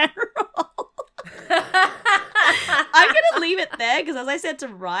in general. I'm going to leave it there because, as I said to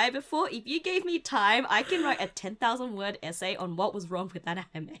Rai before, if you gave me time, I can write a 10,000 word essay on what was wrong with that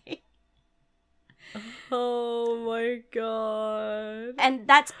anime. Oh my god. And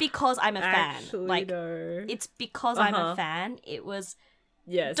that's because I'm a fan. Actually, like, no. It's because I'm a fan. It was...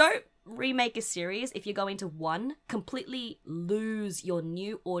 Yes. Don't remake a series if you're going to, one, completely lose your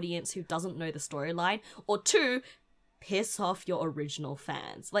new audience who doesn't know the storyline, or two, piss off your original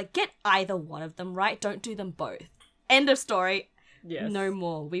fans. Like, get either one of them right. Don't do them both. End of story. Yes. No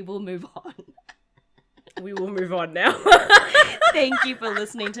more. We will move on. We will move on now. Thank you for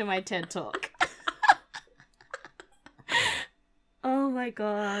listening to my TED Talk. Oh my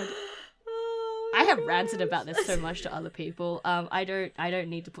god. I have ranted about this so much to other people. I don't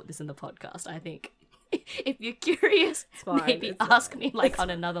need to put this in the podcast. I think if you're curious, maybe ask me like on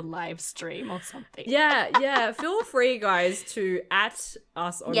another live stream or something. Yeah. Feel free, guys, to @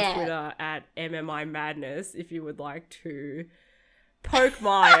 us on Twitter @ MMI Madness if you would like to poke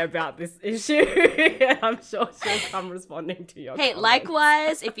Mai about this issue. And I'm sure she'll come responding to your Hey, comments.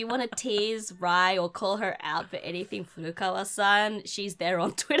 likewise, if you want to tease Rai or call her out for anything Furukawa-san, she's there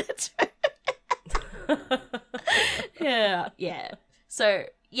on Twitter too. Yeah. So,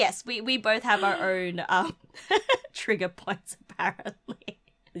 yes, we both have our own trigger points, apparently.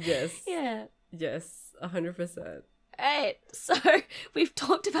 Yes. Yeah. Yes, 100%. Right, so we've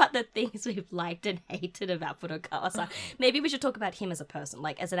talked about the things we've liked and hated about Furukawa-san. Maybe we should talk about him as a person,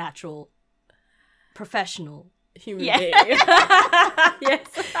 like as an actual professional Human Yeah. being. Yes.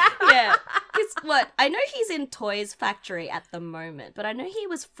 yeah. Because I know he's in Toys Factory at the moment, but I know he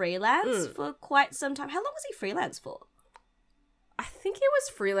was freelance for quite some time. How long was he freelance for? I think he was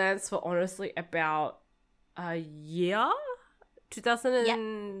freelance for honestly about a year.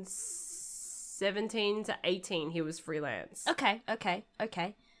 2017 to 18 he was freelance. Okay.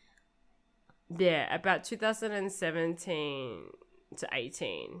 Yeah, about 2017 to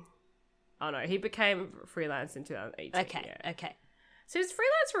 18. Oh no, he became freelance in 2018. Okay. So he was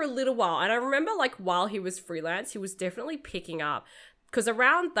freelance for a little while, and I remember like while he was freelance, he was definitely picking up, because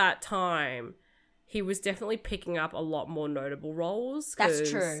around that time, he was definitely picking up a lot more notable roles. That's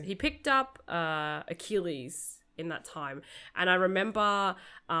 'cause true. He picked up Achilles in that time, and I remember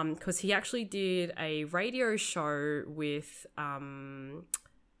because he actually did a radio show with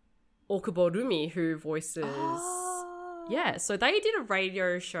Okubo Rumi, who voices. Yeah, so they did a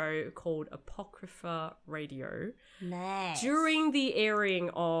radio show called Apocrypha Radio Nice. during the airing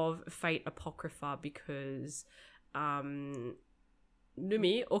of Fate Apocrypha, because Numi,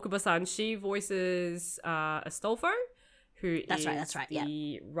 Okubo-san, she voices Astolfo, who That's is right, yeah.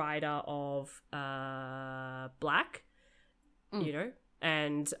 the writer of Black, you know,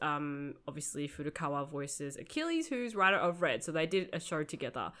 and obviously Furukawa voices Achilles, who's writer of Red. So they did a show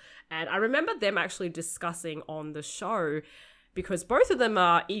together, and I remember them actually discussing on the show, because both of them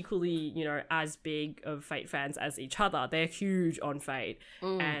are equally, you know, as big of Fate fans as each other. They're huge on Fate,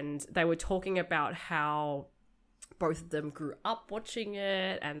 and they were talking about how both of them grew up watching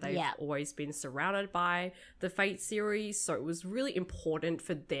it, and they've always been surrounded by the Fate series. So it was really important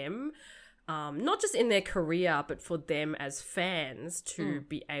for them, not just in their career, but for them as fans to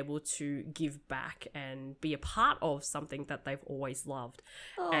be able to give back and be a part of something that they've always loved.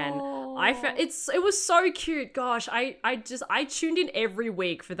 And I found it was so cute. Gosh, I tuned in every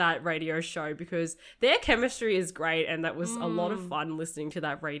week for that radio show because their chemistry is great, and that was a lot of fun listening to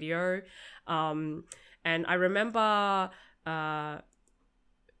that radio. And I remember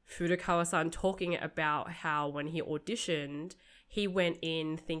Furukawa-san talking about how when he auditioned, he went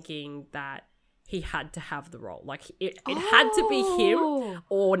in thinking that he had to have the role. Like, it had to be him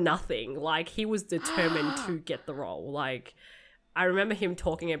or nothing. Like, he was determined to get the role. Like, I remember him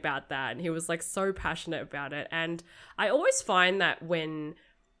talking about that, and he was, like, so passionate about it. And I always find that when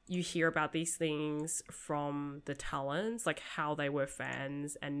you hear about these things from the talents, like how they were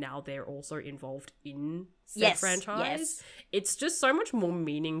fans and now they're also involved in said franchise, it's just so much more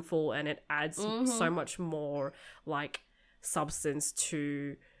meaningful, and it adds so much more, like, substance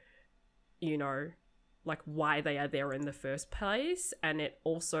to, you know, like why they are there in the first place. And it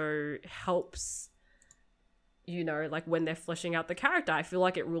also helps, you know, like when they're fleshing out the character, I feel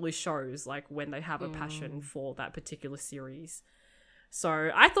like it really shows, like, when they have a passion for that particular series.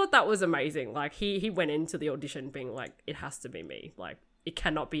 So I thought that was amazing. Like, he went into the audition being like, it has to be me. Like, it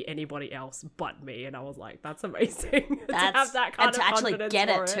cannot be anybody else but me. And I was like, that's amazing. To have that kind and of to actually confidence get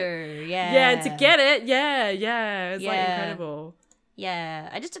for it too. Yeah. Yeah, and to get it. Yeah. It's like incredible. Yeah.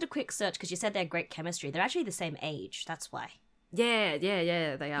 I just did a quick search because you said they're great chemistry. They're actually the same age. That's why. Yeah.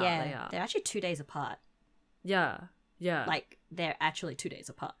 They are. They're actually 2 days apart. Yeah. Like, they're actually 2 days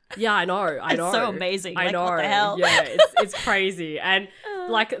apart. Yeah, I know. It's so amazing. I like, know. What the hell? Yeah, it's crazy. And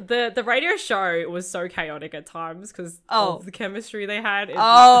like the radio show was so chaotic at times because of the chemistry they had. It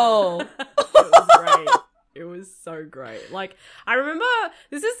was great. It was so great. Like, I remember,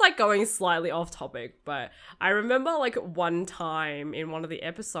 this is like going slightly off topic, but I remember like one time in one of the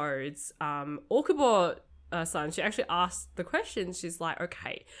episodes, Okubo son, she actually asked the question. She's like,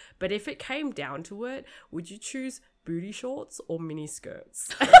 okay, but if it came down to it, would you choose booty shorts or mini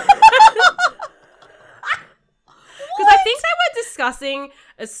skirts? Because I think they were discussing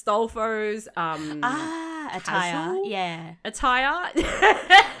Astolfo's attire. Yeah. Attire.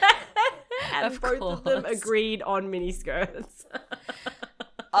 And Of both of them course. agreed on mini skirts.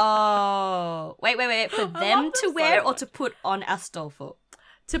 Oh. Wait. For them to so wear or much. to put on Astolfo?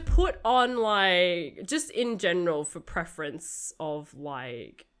 To put on, like, just in general for preference of,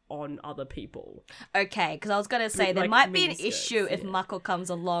 like, on other people. Okay, because I was going to say, there like, might be an mini skirts, issue if yeah. Mako comes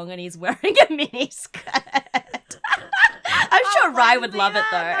along and he's wearing a mini skirt. I'm sure Rai would see love it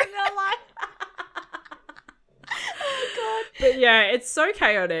that, though. not gonna lie. Oh But yeah, it's so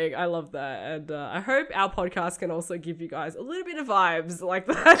chaotic. I love that. And I hope our podcast can also give you guys a little bit of vibes like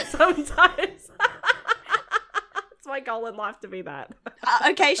that sometimes. It's my goal in life to be that.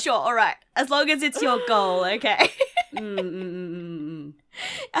 God. Okay, sure, all right. As long as it's your goal, okay.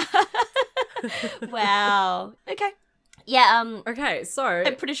 Wow. Okay. Yeah, Okay, so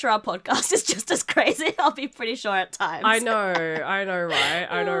I'm pretty sure our podcast is just as crazy. I'll be pretty sure at times. I know,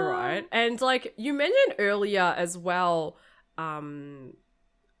 right? And like you mentioned earlier as well,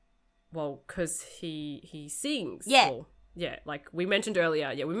 well, because he sings. Yeah. Well, yeah, like we mentioned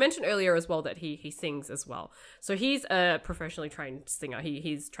earlier. Yeah, we mentioned earlier as well that he sings as well. So he's a professionally trained singer.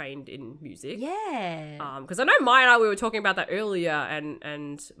 He's trained in music. Yeah. Because I know Maya and I, we were talking about that earlier,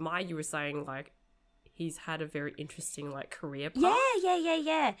 and Maya, you were saying like he's had a very interesting like career path.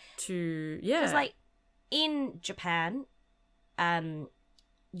 Yeah. To Because like in Japan,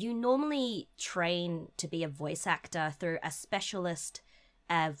 you normally train to be a voice actor through a specialist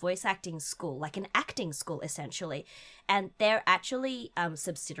voice acting school, like an acting school essentially, and they're actually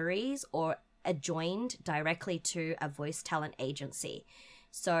subsidiaries or adjoined directly to a voice talent agency.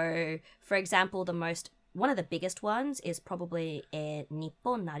 So, for example, one of the biggest ones is probably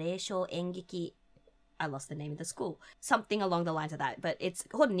Nippon Nareisho Engeki. I lost the name of the school. Something along the lines of that, but it's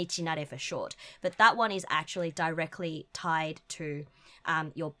called Nichinare for short. But that one is actually directly tied to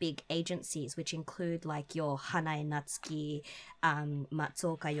your big agencies, which include like your Hanae Natsuki,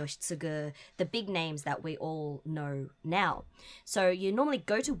 Matsuoka Yoshitsugu, the big names that we all know now. So you normally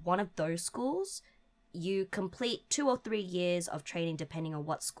go to one of those schools, you complete 2 or 3 years of training depending on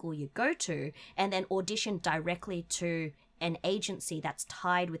what school you go to, and then audition directly to an agency that's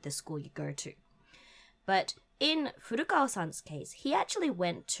tied with the school you go to. But in Furukawa-san's case, he actually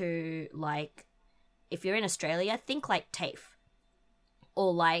went to, like, if you're in Australia, think like TAFE.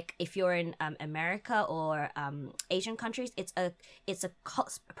 Or like if you're in America or Asian countries, it's a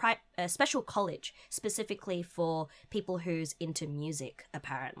special college specifically for people who's into music,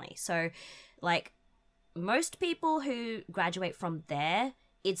 apparently. So, like, most people who graduate from there,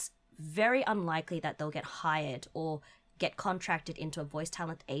 it's very unlikely that they'll get hired or get contracted into a voice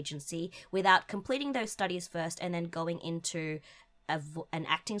talent agency without completing those studies first and then going into an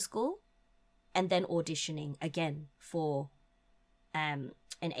acting school and then auditioning again for an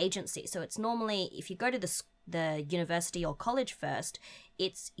agency. So it's normally, if you go to the university or college first,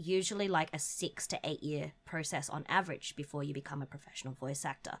 it's usually like a 6 to 8 year process on average before you become a professional voice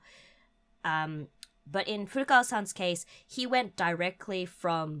actor. But in Furukawa-san's case, he went directly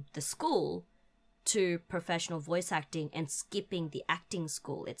from the school to professional voice acting and skipping the acting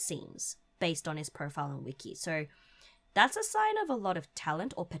school, it seems, based on his profile on Wiki. So that's a sign of a lot of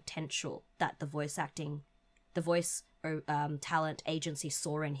talent or potential that the voice talent agency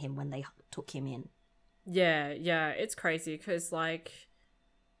saw in him when they took him in. Yeah, it's crazy because like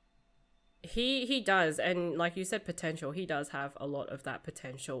he does, and like you said, potential. He does have a lot of that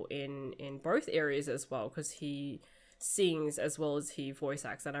potential in both areas as well, because he sings as well as he voice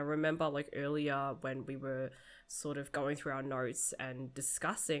acts. And I remember like earlier when we were sort of going through our notes and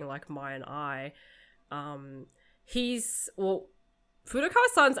discussing, like Maya and I,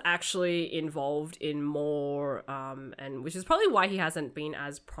 Furukawa-san's actually involved in more, and which is probably why he hasn't been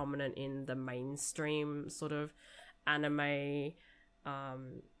as prominent in the mainstream sort of anime,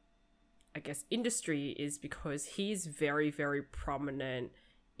 I guess, industry, is because he's very, very prominent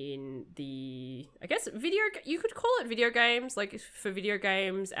in the, I guess, you could call it video games, like for video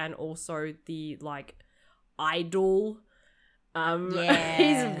games, and also the like idol.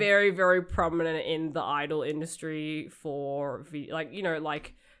 He's very, very prominent in the idol industry for like, you know,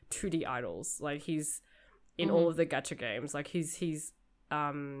 like 2D idols. Like he's in all of the gacha games. Like he's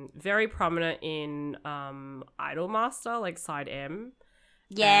very prominent in Idol Master, like Side M.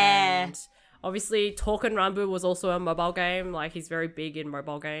 Yeah. And obviously, Touken Ranbu was also a mobile game. Like, he's very big in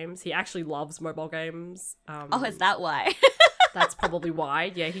mobile games. He actually loves mobile games. Is that why? That's probably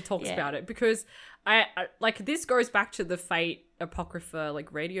why. Yeah, he talks about it. Because, I like, this goes back to the Fate Apocrypha,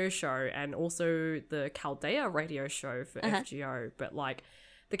 like, radio show. And also the Chaldea radio show for FGO. But, like,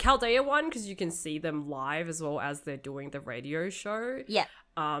 the Chaldea one, because you can see them live as well as they're doing the radio show. Yeah.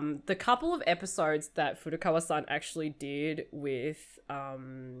 The couple of episodes that Furukawa-san actually did with, I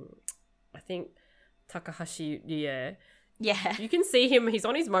think, Takahashi Rie. Yeah. You can see him, he's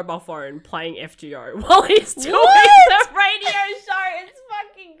on his mobile phone playing FGO while he's doing the radio show. It's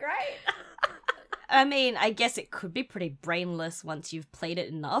fucking great. I mean, I guess it could be pretty brainless once you've played it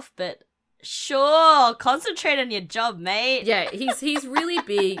enough, but Sure, concentrate on your job, mate. Yeah, he's really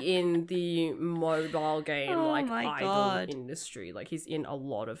big in the mobile game Oh like my idol God. industry. Like he's in a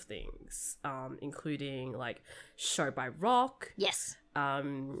lot of things, including like Show by Rock. Yes.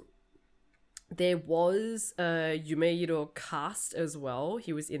 There was a Yumeiro cast as well.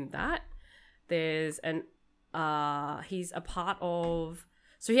 He was in that. There's an he's a part of,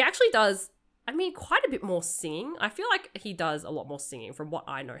 so he actually does, I mean, quite a bit more singing. I feel like he does a lot more singing from what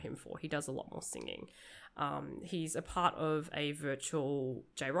I know him for. He does a lot more singing. He's a part of a virtual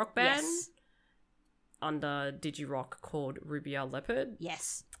J-Rock band under Digirock called Rubia Leopard.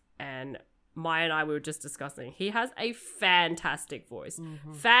 Yes. And Maya and I were just discussing, he has a fantastic voice.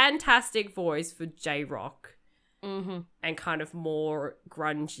 Fantastic voice for J-Rock. And kind of more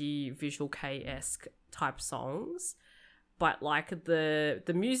grungy, Visual K-esque type songs. But like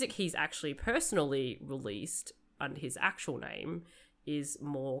the music he's actually personally released under his actual name is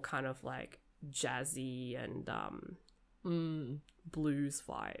more kind of like jazzy and blues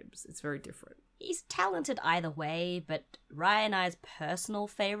vibes. It's very different. He's talented either way, but Ryan and I's personal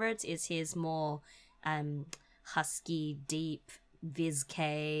favorites is his more husky, deep, Viz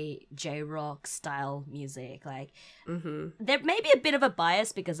K, J-Rock style music. Like, there may be a bit of a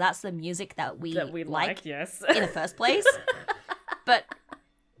bias because that's the music that we like yes. in the first place. But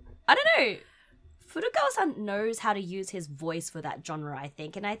I don't know. Furukawa-san knows how to use his voice for that genre, I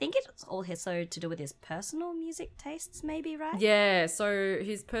think. And I think it's all so to do with his personal music tastes, maybe, right? Yeah, so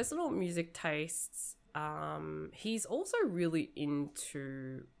his personal music tastes, he's also really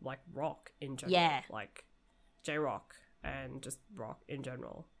into like rock in general. Yeah. Like J-Rock and just rock in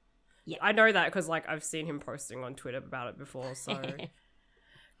general. Yeah. I know that because like I've seen him posting on Twitter about it before, so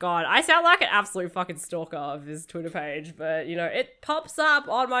God, I sound like an absolute fucking stalker of his Twitter page, but you know, it pops up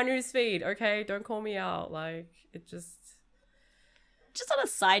on my newsfeed, okay? Don't call me out. Like, it just on a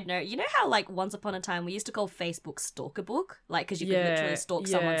side note, you know how like once upon a time we used to call Facebook Stalker Book? Like, because you could literally stalk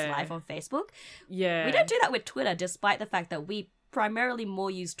someone's life on Facebook? Yeah. We don't do that with Twitter, despite the fact that we primarily more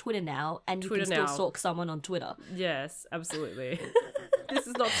use Twitter now, and you can still stalk someone on Twitter. Yes, absolutely. This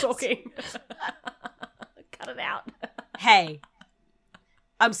is not stalking. Cut it out. Hey.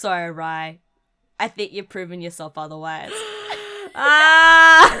 I'm sorry, Rai. I think you've proven yourself otherwise.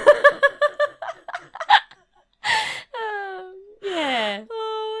 Yeah.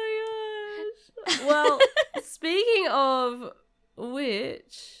 Oh my gosh. Well, speaking of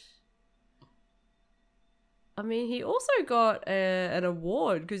which, I mean, he also got an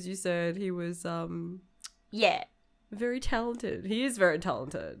award because you said he was Yeah. very talented. He is very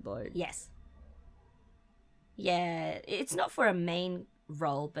talented. Like, Yes. Yeah, it's not for a main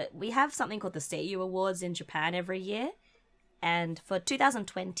role, but we have something called the Seiyu Awards in Japan every year. And for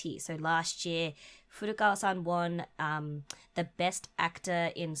 2020, so last year, Furukawa-san won the Best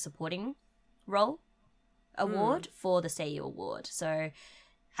Actor in Supporting Role award for the Seiyu Award. So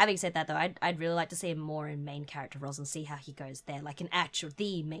having said that, though, I'd really like to see him more in main character roles and see how he goes there, like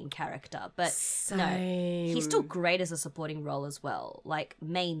the main character. But no, he's still great as a supporting role as well, like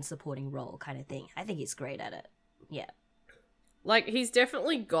main supporting role kind of thing. I think he's great at it. Yeah. Like, he's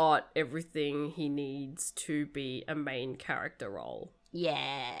definitely got everything he needs to be a main character role.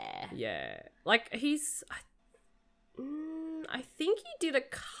 Yeah. Yeah. Like, he's... I think he did a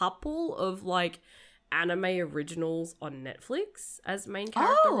couple of, like, anime originals on Netflix as main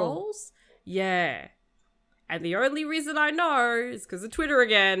character roles. Yeah. And the only reason I know is because of Twitter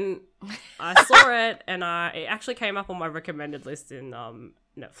again. I saw it, and it actually came up on my recommended list in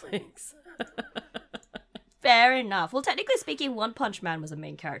Netflix. Fair enough. Well, technically speaking, One Punch Man was a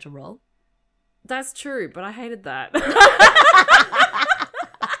main character role. That's true, but I hated that.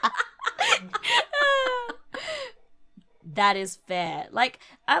 That is fair. Like,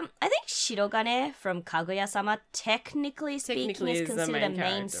 I think Shirogane from Kaguya-sama, technically speaking, is considered a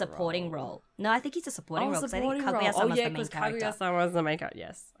main supporting role. No, I think he's a supporting role, because I think Kaguya-sama is the main character. Kaguya-sama is the main character,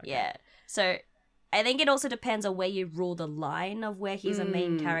 yes. Okay. Yeah. So, I think it also depends on where you rule the line of where he's a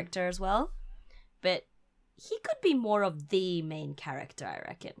main character as well. But he could be more of the main character, I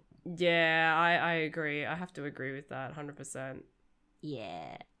reckon. Yeah, I agree. I have to agree with that, 100%.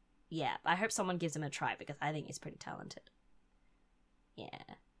 Yeah. Yeah, I hope someone gives him a try, because I think he's pretty talented.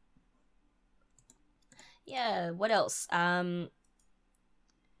 Yeah. Yeah, what else? Out of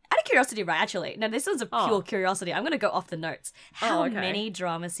curiosity, right, actually. No, this one's a pure curiosity. I'm going to go off the notes. How many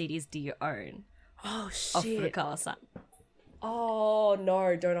drama CDs do you own? Oh, shit. Of Furukawa-san? Oh,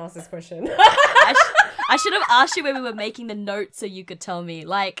 no, don't ask this question. I should have asked you when we were making the notes so you could tell me.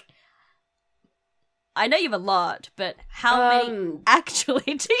 Like, I know you have a lot, but how many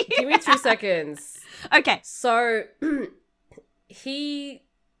actually do you Give me 2 seconds. Okay. So, he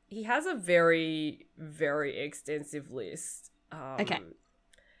he has a very, very extensive list. Okay.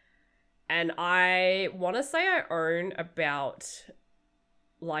 And I want to say I own about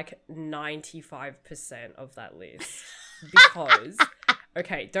like 95% of that list because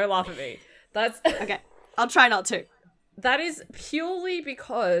okay, don't laugh at me. That's Okay. I'll try not to. That is purely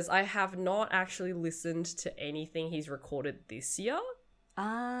because I have not actually listened to anything he's recorded this year.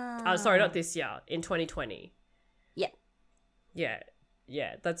 Sorry, not this year, in 2020. Yeah.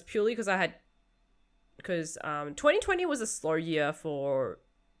 Yeah, that's purely because 2020 was a slow year for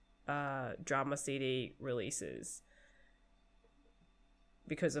drama CD releases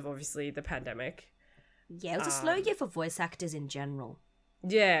because of obviously the pandemic. Yeah, it was a slow year for voice actors in general.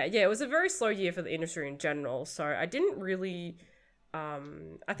 Yeah, it was a very slow year for the industry in general. So I didn't really, I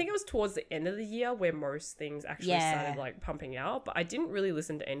think it was towards the end of the year where most things actually started like pumping out. But I didn't really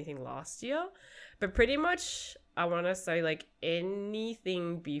listen to anything last year. But pretty much, I want to say like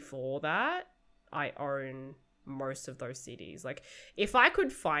anything before that, I own most of those CDs. Like if I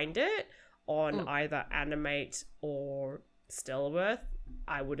could find it on either Animate or Stellarworth,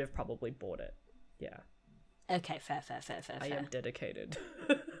 I would have probably bought it. Yeah. Okay, fair. I am dedicated.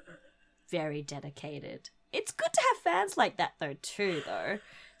 Very dedicated. It's good to have fans like that though.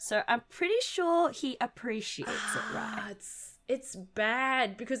 So I'm pretty sure he appreciates it, right? It's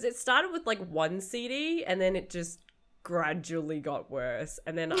bad because it started with like one CD and then it just gradually got worse,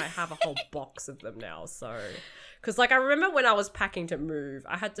 and then I have a whole box of them now. So because like I remember when I was packing to move,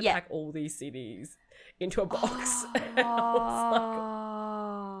 I had to pack all these CDs into a box. And I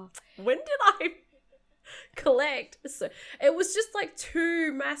was like, when did I collect? So it was just like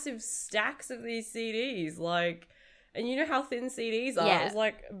two massive stacks of these CDs, like, and you know how thin CDs are. It was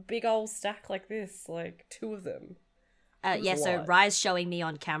like a big old stack like this, like two of them. So Rye's showing me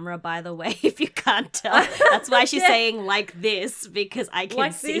on camera, by the way, if you can't tell. That's why she's saying like this, because I can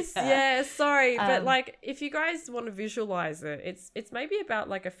like see this, her. Yeah, sorry. But like, if you guys want to visualize it, it's maybe about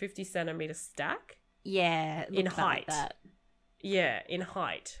like a 50 centimeter stack. Yeah. In height. Like that. Yeah, in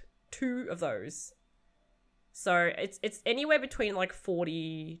height. Two of those. So it's anywhere between like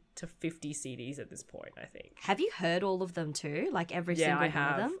 40 to 50 CDs at this point, I think. Have you heard all of them too? Like every single one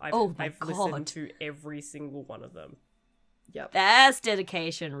of them? I've listened to every single one of them. Yep. That's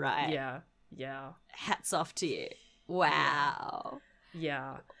dedication, right? Yeah. Hats off to you. Wow.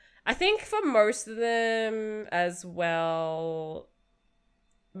 Yeah. I think for most of them as well,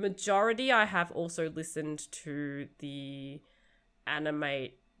 majority I have also listened to the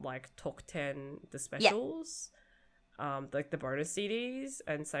Animate like Talk 10, the specials, like the bonus CDs,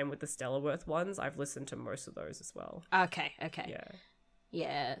 and same with the Stellarworth ones. I've listened to most of those as well. Okay.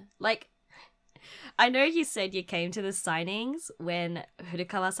 Yeah. Like, I know you said you came to the signings when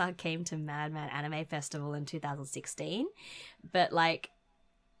Furukawa-san came to Madman Anime Festival in 2016, but like,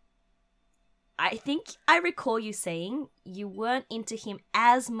 I think I recall you saying you weren't into him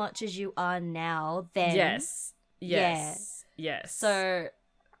as much as you are now then. Yes. So,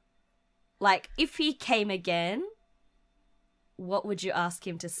 like, if he came again, what would you ask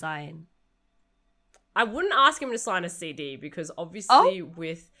him to sign? I wouldn't ask him to sign a CD because obviously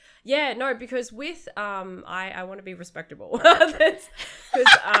because with I want to be respectable because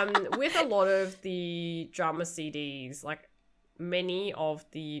with a lot of the drama CDs, like many of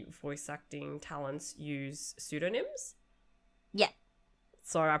the voice acting talents use pseudonyms. Yeah.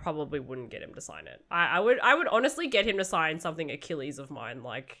 So I probably wouldn't get him to sign it. I would honestly get him to sign something Achilles of mine,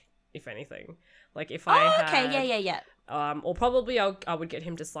 like, if anything. Like if I had, yeah. Or probably I would get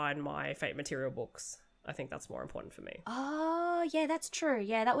him to sign my Fate Material books. I think that's more important for me. Oh, yeah, that's true.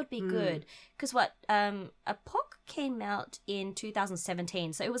 Yeah, that would be good. Because Apoc came out in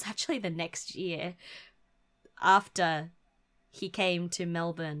 2017, so it was actually the next year after he came to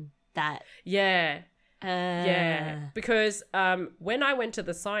Melbourne that... Yeah, because when I went to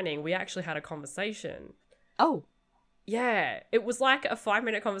the signing, we actually had a conversation. Oh. Yeah, it was like a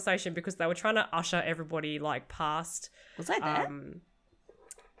 5-minute conversation because they were trying to usher everybody like past. Was I there?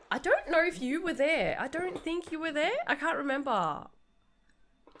 I don't know if you were there. I don't think you were there. I can't remember.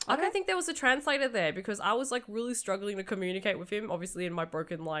 I don't think there was a translator there because I was like really struggling to communicate with him, obviously in my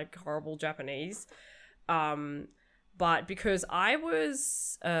broken, like horrible Japanese. But because I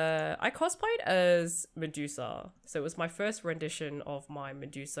cosplayed as Medusa. So it was my first rendition of my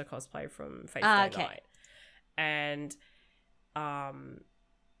Medusa cosplay from Fate Stay Night. And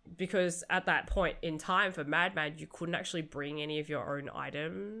because at that point in time for Madman, you couldn't actually bring any of your own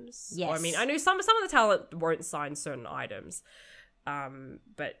items. Yes. Or, I mean, I knew some of the talent won't sign certain items.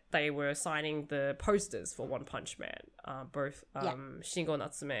 But they were signing the posters for One Punch Man, both Shingo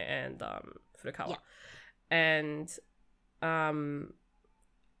Natsume and Furukawa. Yeah. And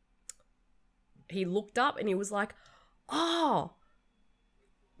he looked up and he was like, oh,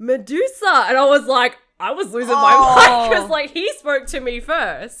 Medusa. And I was like, I was losing my mind because like he spoke to me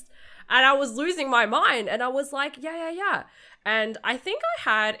first and I was losing my mind and I was like, yeah. And I think I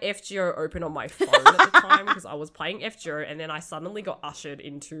had FGO open on my phone at the time because I was playing FGO and then I suddenly got ushered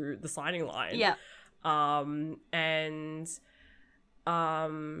into the signing line. Yeah. I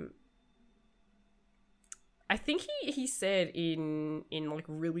think he said in like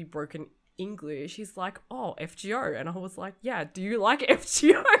really broken English, he's like, oh, FGO. And I was like, yeah, do you like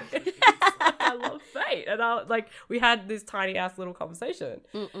FGO? I love Fate. And I like, we had this tiny ass little conversation.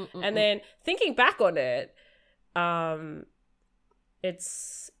 And then thinking back on it,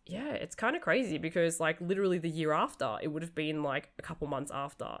 it's kind of crazy because like literally the year after, it would have been like a couple months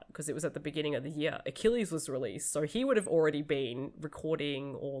after because it was at the beginning of the year, Achilles was released. So he would have already been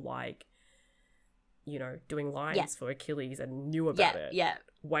recording or like, you know, doing lines for Achilles and knew about it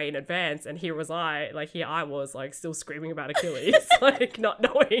way in advance. And here I was like still screaming about Achilles, like not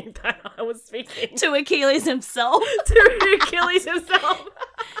knowing that I was speaking To Achilles himself. to Achilles himself.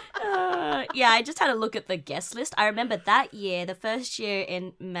 Yeah, I just had a look at the guest list. I remember that year, the first year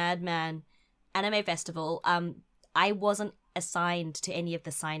in Madman Anime Festival, I wasn't assigned to any of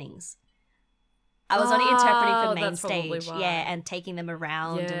the signings. I was only interpreting for main stage, and taking them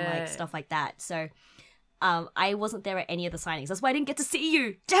around and like stuff like that. So, I wasn't there at any of the signings. That's why I didn't get to see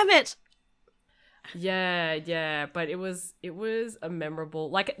you. Damn it! Yeah, but it was a memorable,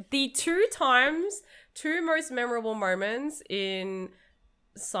 like the two most memorable moments in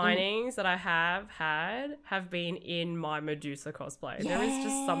signings that I have been in my Medusa cosplay. There is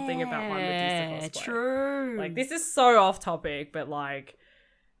just something about my Medusa cosplay. True. Like this is so off topic, but like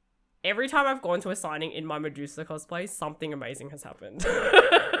every time I've gone to a signing in my Medusa cosplay, something amazing has happened.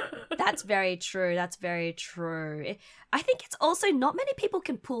 That's very true. That's very true. I think it's also not many people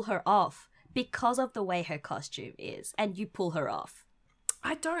can pull her off because of the way her costume is, and you pull her off.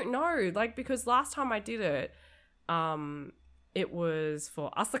 I don't know, like because last time I did it, it was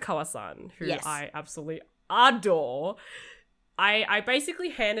for Asakawa-san, who I absolutely adore. I basically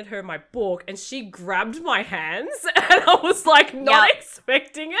handed her my book and she grabbed my hands and I was like not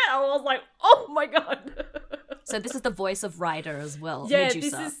expecting it. I was like, oh my god. So this is the voice of Ryder as well. Yeah,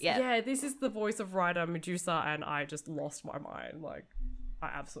 Medusa. This is the voice of Ryder, Medusa, and I just lost my mind. Like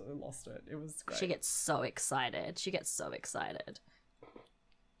I absolutely lost it. It was great. She gets so excited.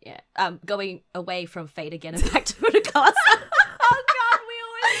 Yeah. Going away from Fate again and back to Furukawa. Oh god, we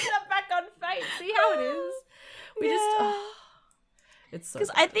always end up back on Fate. See how it is? It's so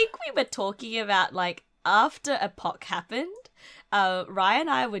because I think we were talking about like after Epoch happened, Ryan and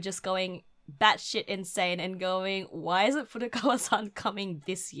I were just going batshit insane and going, why isn't Furukawa-san coming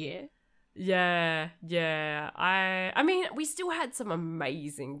this year? Yeah. I mean, we still had some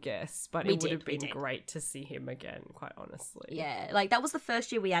amazing guests, but it would have been great to see him again, quite honestly. Yeah, like that was the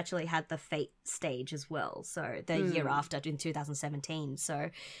first year we actually had the Fate stage as well. So the year after in 2017.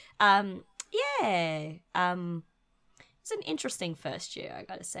 So, it's an interesting first year, I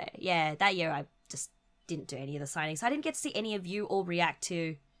gotta say. Yeah, that year I just didn't do any of the signings. I didn't get to see any of you all react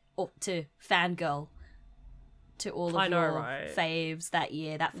to fangirl to all of your faves that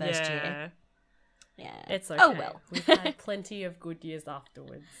year, that first year. Yeah. It's okay. Oh well. We've had plenty of good years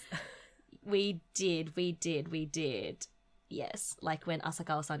afterwards. We did. Yes, like when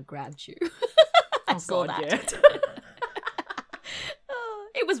Asakawa-san grabbed you. I saw that. Yeah.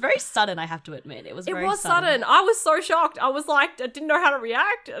 It was very sudden, I have to admit. It was sudden. I was so shocked. I was like, I didn't know how to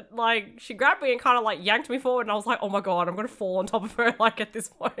react. Like, she grabbed me and kind of like yanked me forward, and I was like, oh my god, I'm going to fall on top of her like at this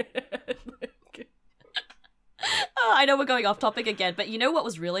point. Oh, I know we're going off topic again, but you know what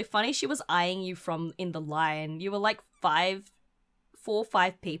was really funny? She was eyeing you from in the line. You were like 4 or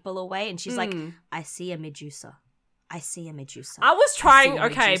 5 people away, and she's like, I see a Medusa. I was trying,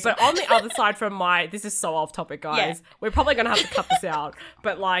 but on the other side from this is so off topic, guys. Yeah. We're probably going to have to cut this out.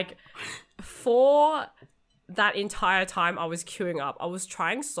 But like, for that entire time I was queuing up, I was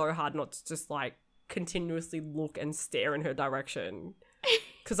trying so hard not to just like continuously look and stare in her direction.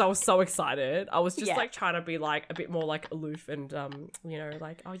 Because I was so excited. I was just like trying to be like a bit more like aloof and, you know,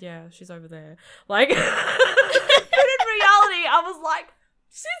 like, oh yeah, she's over there. Like, but in reality, I was like,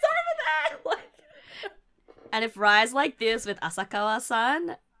 she's over there. Like, and if Rai's like this with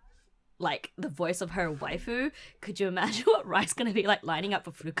Asakawa-san, like the voice of her waifu, could you imagine what Rai's going to be like lining up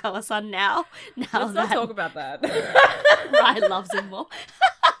for Furukawa-san now? Let's not talk about that. Rai loves him more.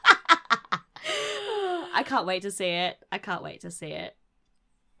 I can't wait to see it.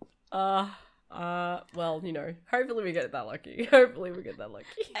 Well, you know, hopefully we get that lucky. Hopefully we get that lucky.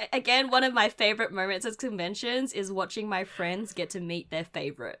 Again, one of my favorite moments at conventions is watching my friends get to meet their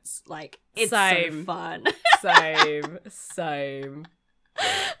favorites. Like, it's so fun. Same.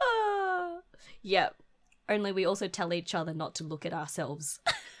 Yep. Only we also tell each other not to look at ourselves.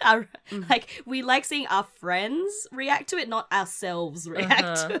 Like, we like seeing our friends react to it, not ourselves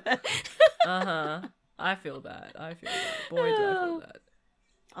react to it. I feel that. Boy, do I feel that.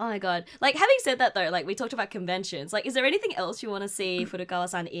 Oh my god. Like, having said that though, like, we talked about conventions. Like, is there anything else you want to see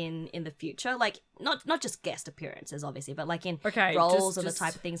Furukawa-san in the future? Like, not just guest appearances, obviously, but like in roles or the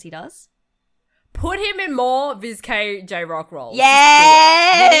type of things he does? Put him in more VizK J-Rock roles.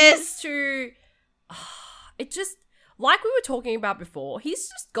 Yes! It just, like we were talking about before, he's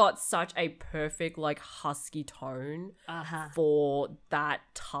just got such a perfect, like, husky tone for that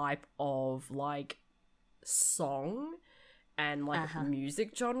type of, like, song and, like,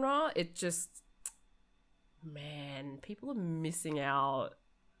 music genre. It just, man, people are missing out.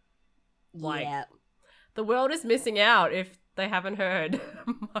 Like, the world is missing out if they haven't heard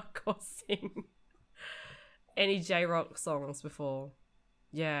Marco sing any J-Rock songs before.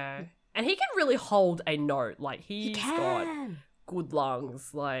 Yeah. And he can really hold a note. Like, he's got good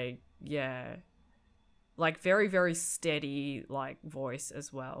lungs. Like, yeah. Like, very, very steady, like, voice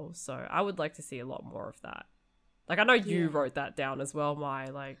as well. So I would like to see a lot more of that. Like, I know you wrote that down as well,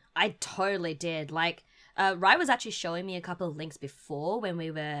 Mai. Like, I totally did. Like, Rai was actually showing me a couple of links before when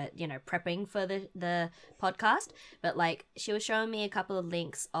we were, you know, prepping for the podcast. But, like, she was showing me a couple of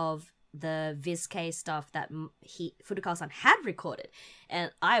links of the VizK stuff that Furukawa-san had recorded, and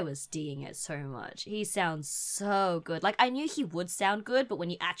I was digging it so much. He sounds so good. Like, I knew he would sound good, but when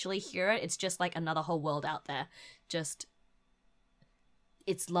you actually hear it, it's just like another whole world out there. Just,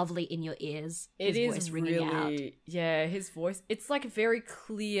 it's lovely in your ears. His voice ringing out. Yeah, his voice. It's like very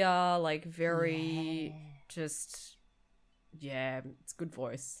clear, like very just. Yeah, it's good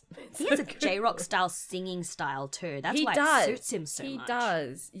voice. He has a J-Rock style singing style too. That's why it suits him so much. He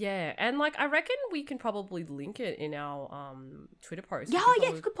does, yeah. And like, I reckon we can probably link it in our Twitter post. Yeah,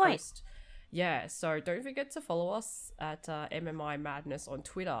 good point. Yeah, so don't forget to follow us at MMI Madness on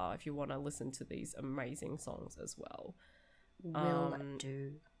Twitter if you want to listen to these amazing songs as well. Will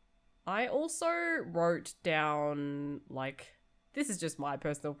do. I also wrote down, like, this is just my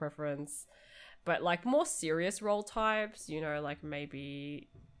personal preference, but, like, more serious role types, you know, like, maybe,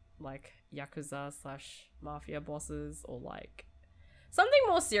 like, Yakuza/Mafia bosses, or, like, something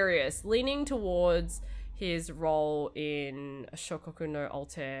more serious, leaning towards his role in Shokoku no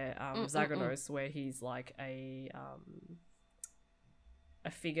Alter Xaganos, where he's, like, a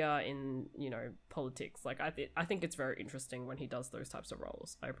figure in, you know, politics. Like, I think it's very interesting when he does those types of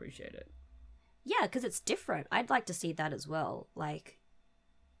roles. I appreciate it. Yeah, because it's different. I'd like to see that as well. Like,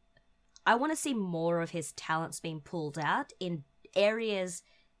 I want to see more of his talents being pulled out in areas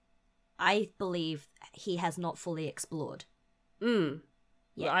I believe he has not fully explored.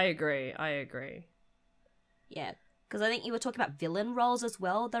 Yeah. I agree. Yeah, because I think you were talking about villain roles as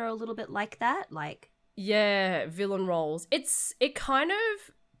well that are a little bit like that. Like, yeah, villain roles. It kind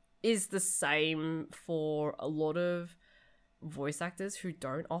of is the same for a lot of voice actors who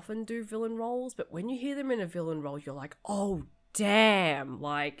don't often do villain roles, but when you hear them in a villain role, you're like, oh, damn,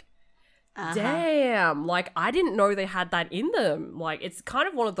 like, damn, like, I didn't know they had that in them. Like, it's kind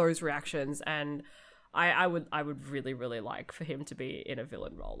of one of those reactions, and I would really, really like for him to be in a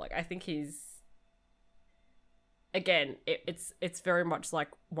villain role. Like, I think he's, again, it's very much like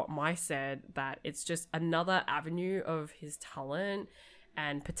what Mai said, that it's just another avenue of his talent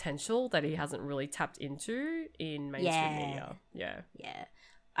and potential that he hasn't really tapped into in mainstream media. Yeah.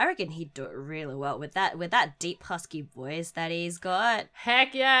 I reckon he'd do it really well with that deep husky voice that he's got.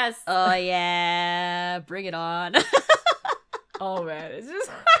 Heck yes. Oh yeah, bring it on. Oh man, it's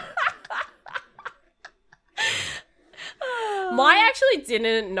just Mai actually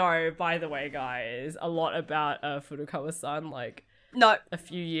didn't know, by the way, guys, a lot about Furukawa-san, like, a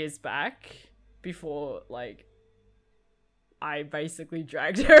few years back, before, like, I basically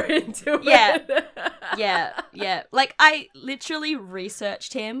dragged her into it. Yeah. Like, I literally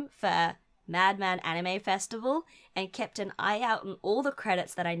researched him for Madman Anime Festival and kept an eye out on all the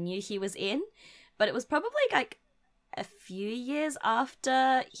credits that I knew he was in. But it was probably, like, a few years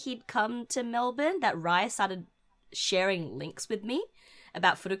after he'd come to Melbourne that Rai started sharing links with me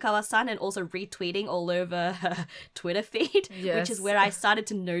about Furukawa-san and also retweeting all over her Twitter feed, which is where I started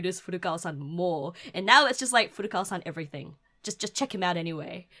to notice Furukawa-san more. And now it's just like Furukawa-san everything. Just check him out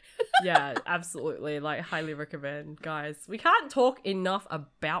anyway. Yeah, absolutely. Like, highly recommend, guys. We can't talk enough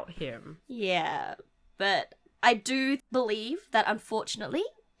about him. Yeah, but I do believe that unfortunately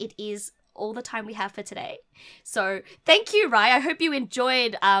it is all the time we have for today. So thank you, Rai. I hope you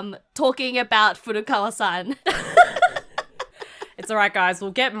enjoyed talking about Furukawa-san. It's all right, guys.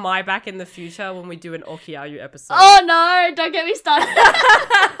 We'll get Mai back in the future when we do an Okiayu episode. Oh no, don't get me started.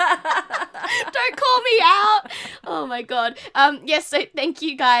 Don't call me out. Oh my god. Yes, so thank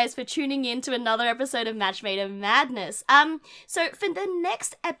you guys for tuning in to another episode of Match Made in Madness. So for the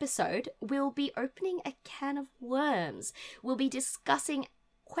next episode, we'll be opening a can of worms. We'll be discussing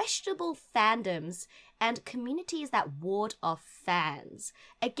questionable fandoms and communities that ward off fans.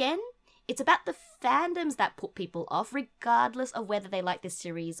 Again, it's about the fandoms that put people off, regardless of whether they like this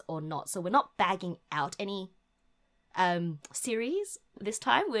series or not. So we're not bagging out any series this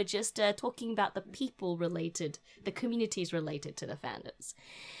time. We're just talking about the people related, the communities related to the fandoms.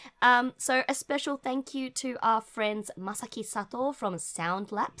 So a special thank you to our friends Masaki Sato from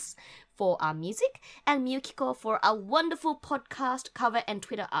Sound Lapse for our music, and Miyukiko for our wonderful podcast cover and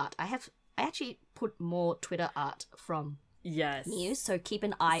Twitter art. I actually put more Twitter art from Miu, so keep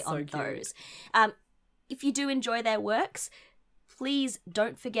an eye on those. If you do enjoy their works, please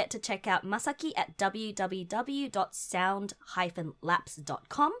don't forget to check out Masaki at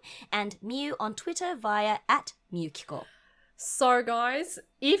www.sound-lapse.com and Miu on Twitter via @Miyukiko. So guys,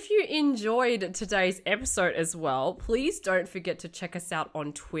 if you enjoyed today's episode as well, please don't forget to check us out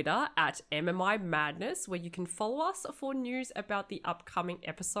on Twitter at MMI Madness, where you can follow us for news about the upcoming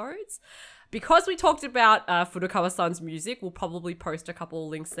episodes. Because we talked about Furukawa-san's music, we'll probably post a couple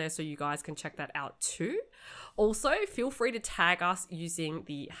of links there so you guys can check that out too. Also, feel free to tag us using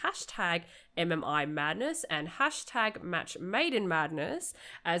the hashtag MMI Madness and hashtag Match Made in Madness,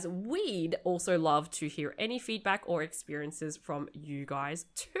 as we'd also love to hear any feedback or experiences from you guys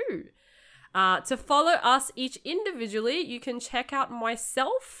too. To follow us each individually, you can check out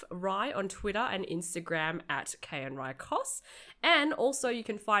myself, Rai, on Twitter and Instagram at KNRaiKos. And also you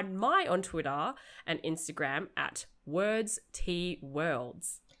can find Mai on Twitter and Instagram at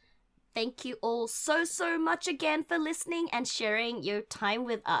WordsTWorlds. Thank you all so much again for listening and sharing your time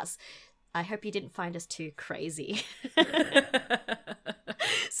with us. I hope you didn't find us too crazy.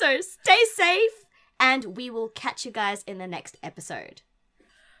 So stay safe, and we will catch you guys in the next episode.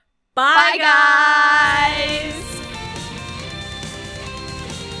 Bye guys!